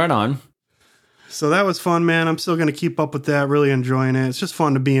 Well, right on. So that was fun, man. I'm still going to keep up with that. Really enjoying it. It's just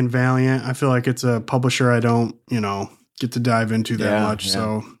fun to be in Valiant. I feel like it's a publisher I don't, get to dive into that much. Yeah.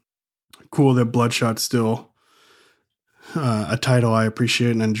 So cool that Bloodshot's still a title I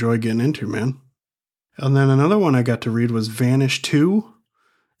appreciate and enjoy getting into, man. And then another one I got to read was Vanish 2.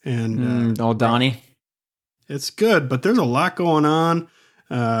 And Donnie. It's good, but there's a lot going on.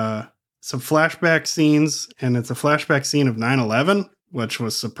 Some flashback scenes, and it's a flashback scene of 9/11, which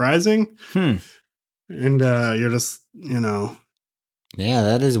was surprising. And you're just, Yeah,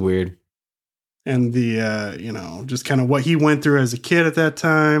 that is weird. And the, just kind of what he went through as a kid at that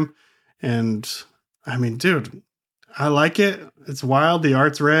time. And I mean, dude, I like it. It's wild. The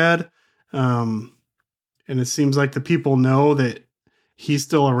art's rad. And it seems like the people know that he's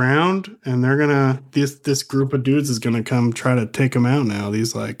still around, and they're going to, this group of dudes is going to come try to take him out now.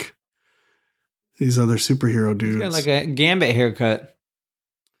 These other superhero dudes. He's got like a Gambit haircut.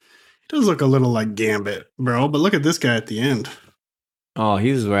 He does look a little like Gambit, bro. But look at this guy at the end. Oh,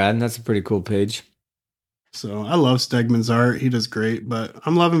 he's rad. That's a pretty cool page. So I love Stegman's art. He does great, but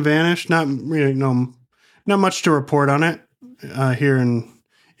I'm loving Vanish. Not much to report on it here in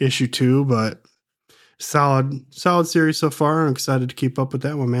issue 2, but solid series so far. I'm excited to keep up with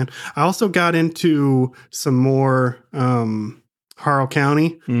that one, man. I also got into some more Harrow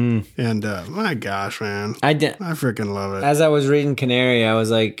County, and my gosh, man, I freaking love it. As I was reading Canary, I was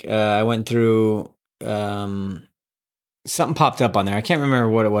like, I went through. Something popped up on there. I can't remember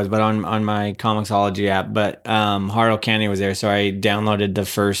what it was, but on my Comixology app. But Harrow Candy was there, so I downloaded the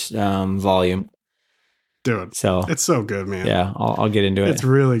first volume. Dude, so it's so good, man. Yeah, I'll get into it. It's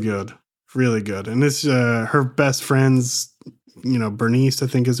really good, and it's her best friend's, Bernice, I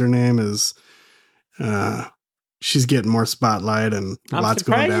think is her name, is she's getting more spotlight and lots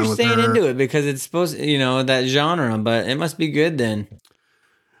going down with her. I'm surprised you're staying into it because it's supposed, that genre, but it must be good then.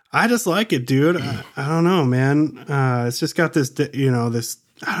 I just like it, dude. I don't know, man. It's just got this, this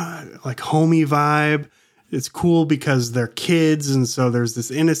like homey vibe. It's cool because they're kids, and so there's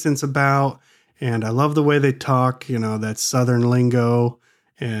this innocence about. And I love the way they talk, that Southern lingo.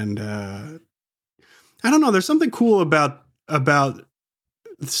 And I don't know. There's something cool about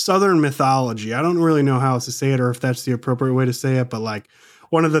Southern mythology. I don't really know how else to say it, or if that's the appropriate way to say it. But like,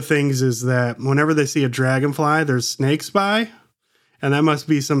 one of the things is that whenever they see a dragonfly, there's snakes by. And that must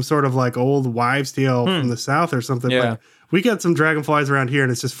be some sort of like old wives' tale from the South or something. Yeah. But we got some dragonflies around here,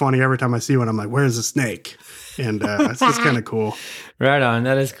 and it's just funny every time I see one. I'm like, where's the snake? And it's just kind of cool. Right on.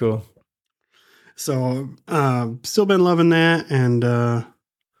 That is cool. So still been loving that. And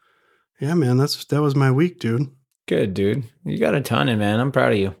yeah, man, that was my week, dude. Good, dude. You got a ton in, man. I'm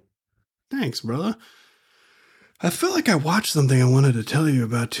proud of you. Thanks, brother. I feel like I watched something I wanted to tell you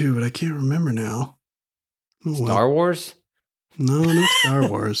about too, but I can't remember now. Star Wars? No Star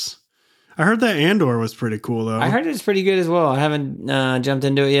Wars. I heard that Andor was pretty cool, though. I heard it's pretty good as well. I haven't jumped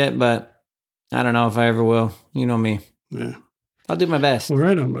into it yet, but I don't know if I ever will. You know me. Yeah. I'll do my best. Well,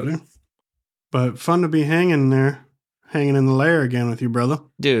 right on, buddy. But fun to be hanging in the lair again with you, brother.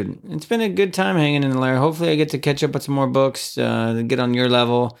 Dude, it's been a good time hanging in the lair. Hopefully I get to catch up with some more books, get on your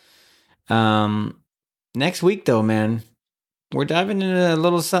level. Next week, though, man, we're diving into a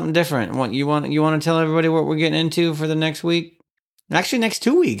little something different. You want to tell everybody what we're getting into for the next week? Actually, next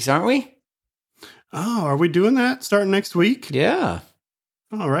 2 weeks, aren't we? Oh, are we doing that starting next week? Yeah.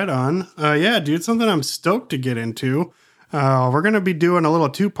 Oh, right on. Yeah, dude, something I'm stoked to get into. We're going to be doing a little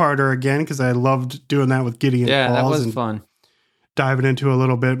 2-parter again because I loved doing that with Gideon Falls. Yeah, that was fun. Diving into a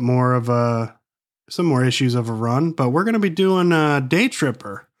little bit more of some more issues of a run. But we're going to be doing Day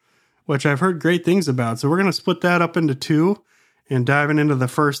Tripper, which I've heard great things about. So we're going to split that up into 2. and diving into the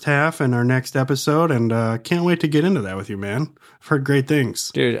first half in our next episode. And can't wait to get into that with you, man. I've heard great things.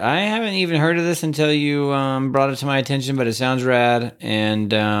 Dude, I haven't even heard of this until you brought it to my attention, but it sounds rad.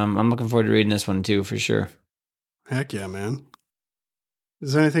 And I'm looking forward to reading this one too, for sure. Heck yeah, man.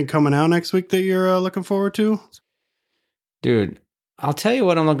 Is there anything coming out next week that you're looking forward to? Dude, I'll tell you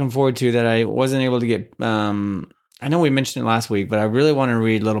what I'm looking forward to that I wasn't able to get. I know we mentioned it last week, but I really want to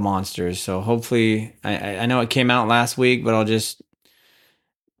read Little Monsters. So hopefully, I know it came out last week, but I'll just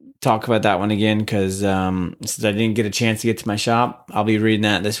talk about that one again because since I didn't get a chance to get to my shop, I'll be reading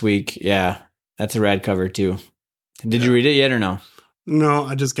that this week. Yeah, that's a rad cover too. Did you read it yet or no? No,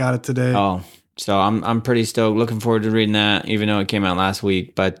 I just got it today. Oh, so I'm pretty stoked. Looking forward to reading that, even though it came out last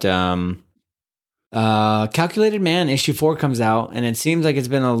week. But Calculated Man issue 4 comes out, and it seems like it's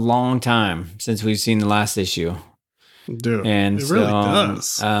been a long time since we've seen the last issue. Dude, and it really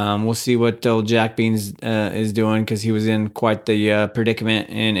does. We'll see what old Jack Beans is doing because he was in quite the predicament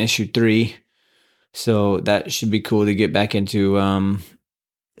in issue 3. So that should be cool to get back into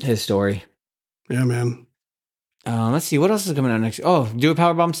his story. Yeah, man. Let's see what else is coming out next. Oh, Do a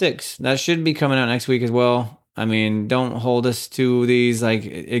Powerbomb 6. That should be coming out next week as well. I mean, don't hold us to these like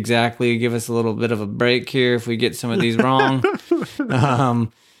exactly. Give us a little bit of a break here if we get some of these wrong.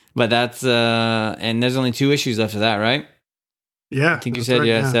 But that's and there's only 2 issues left of that, right? Yeah, I think you said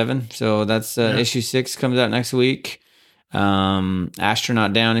right, 7. So that's issue 6 comes out next week.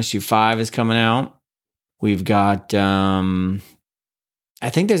 Astronaut Down issue 5 is coming out. We've got I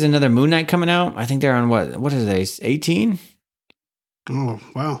think there's another Moon Knight coming out. I think they're on what is they 18? Oh,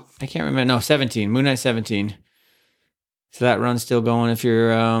 wow. I can't remember. No, 17. Moon Knight 17. So that run's still going if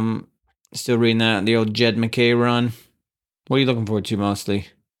you're still reading that, the old Jed McKay run. What are you looking forward to mostly?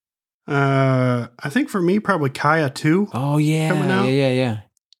 I think for me, probably Kaya 2. Oh, yeah. Coming out.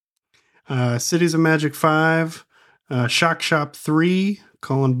 Yeah. Cities of Magic 5. Shock Shop 3.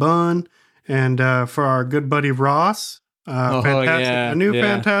 Colin Bunn. And for our good buddy Ross. A new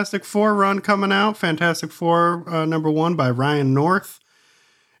Fantastic Four run coming out. Fantastic Four #1 by Ryan North.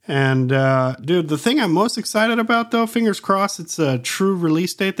 And dude, the thing I'm most excited about, though, fingers crossed, it's a true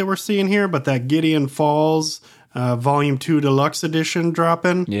release date that we're seeing here, but that Gideon Falls Volume 2 Deluxe Edition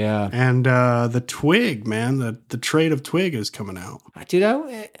dropping. Yeah. And the Twig, man, the trade of Twig is coming out. Dude,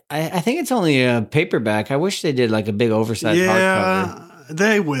 I think it's only a paperback. I wish they did like a big oversized hardcover.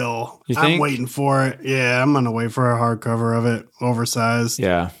 They will. You think? I'm waiting for it. Yeah, I'm going to wait for a hardcover of it, oversized.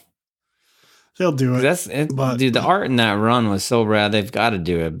 Yeah. They'll do it. Dude, the art in that run was so rad. They've got to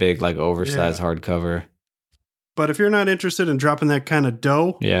do a big, like, oversized hardcover. But if you're not interested in dropping that kind of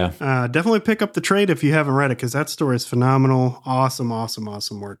dough, definitely pick up the trade if you haven't read it, because that story is phenomenal. Awesome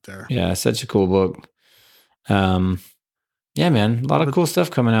work there. Yeah, such a cool book. Yeah, man, a lot of cool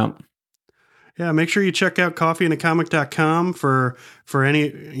stuff coming out. Yeah, make sure you check out coffeeandacomic.com for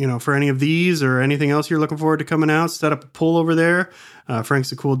any of these or anything else you're looking forward to coming out. Set up a poll over there.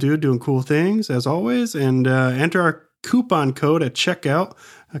 Frank's a cool dude doing cool things as always, and enter our coupon code at checkout,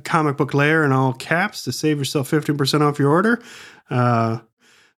 Comic Book Lair in all caps, to save yourself 15% off your order.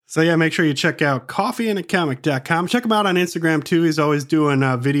 So yeah, make sure you check out coffeeandacomic.com. Check him out on Instagram too. He's always doing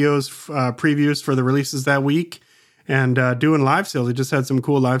videos, previews for the releases that week. And doing live sales. He just had some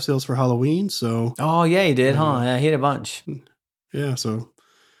cool live sales for Halloween. So, oh yeah, he did, huh? Yeah, he had a bunch. Yeah, so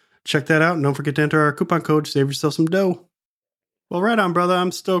check that out, and don't forget to enter our coupon code to save yourself some dough. Well, right on, brother.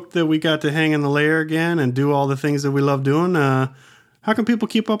 I'm stoked that we got to hang in the lair again and do all the things that we love doing. How can people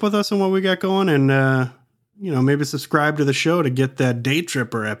keep up with us and what we got going? And maybe subscribe to the show to get that Day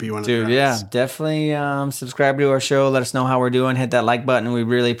Tripper epi when it drops. Yeah, definitely subscribe to our show. Let us know how we're doing. Hit that like button. We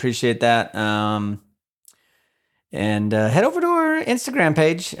really appreciate that. And head over to our Instagram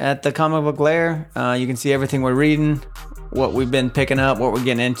page at the Comic Book Lair. You can see everything we're reading, what we've been picking up, what we're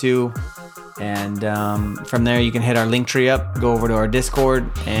getting into. And from there, you can hit our link tree up, go over to our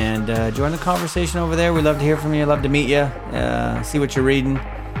Discord, and join the conversation over there. We'd love to hear from you. Love to meet you, see what you're reading,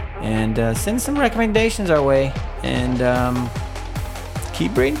 and send some recommendations our way. And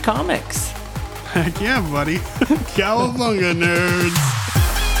keep reading comics. Heck yeah, buddy. Cowabunga, nerds.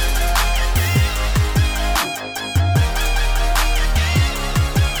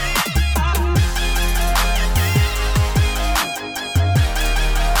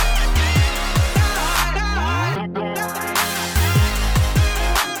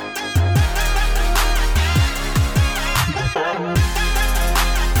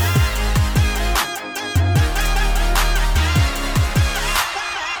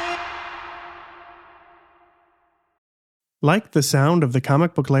 Like the sound of the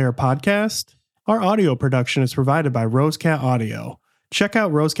Comic Book Lair podcast? Our audio production is provided by Rosecat Audio. Check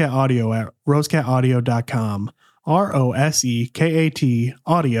out Rosecat Audio at rosecataudio.com. ROSEKAT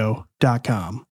audio.com.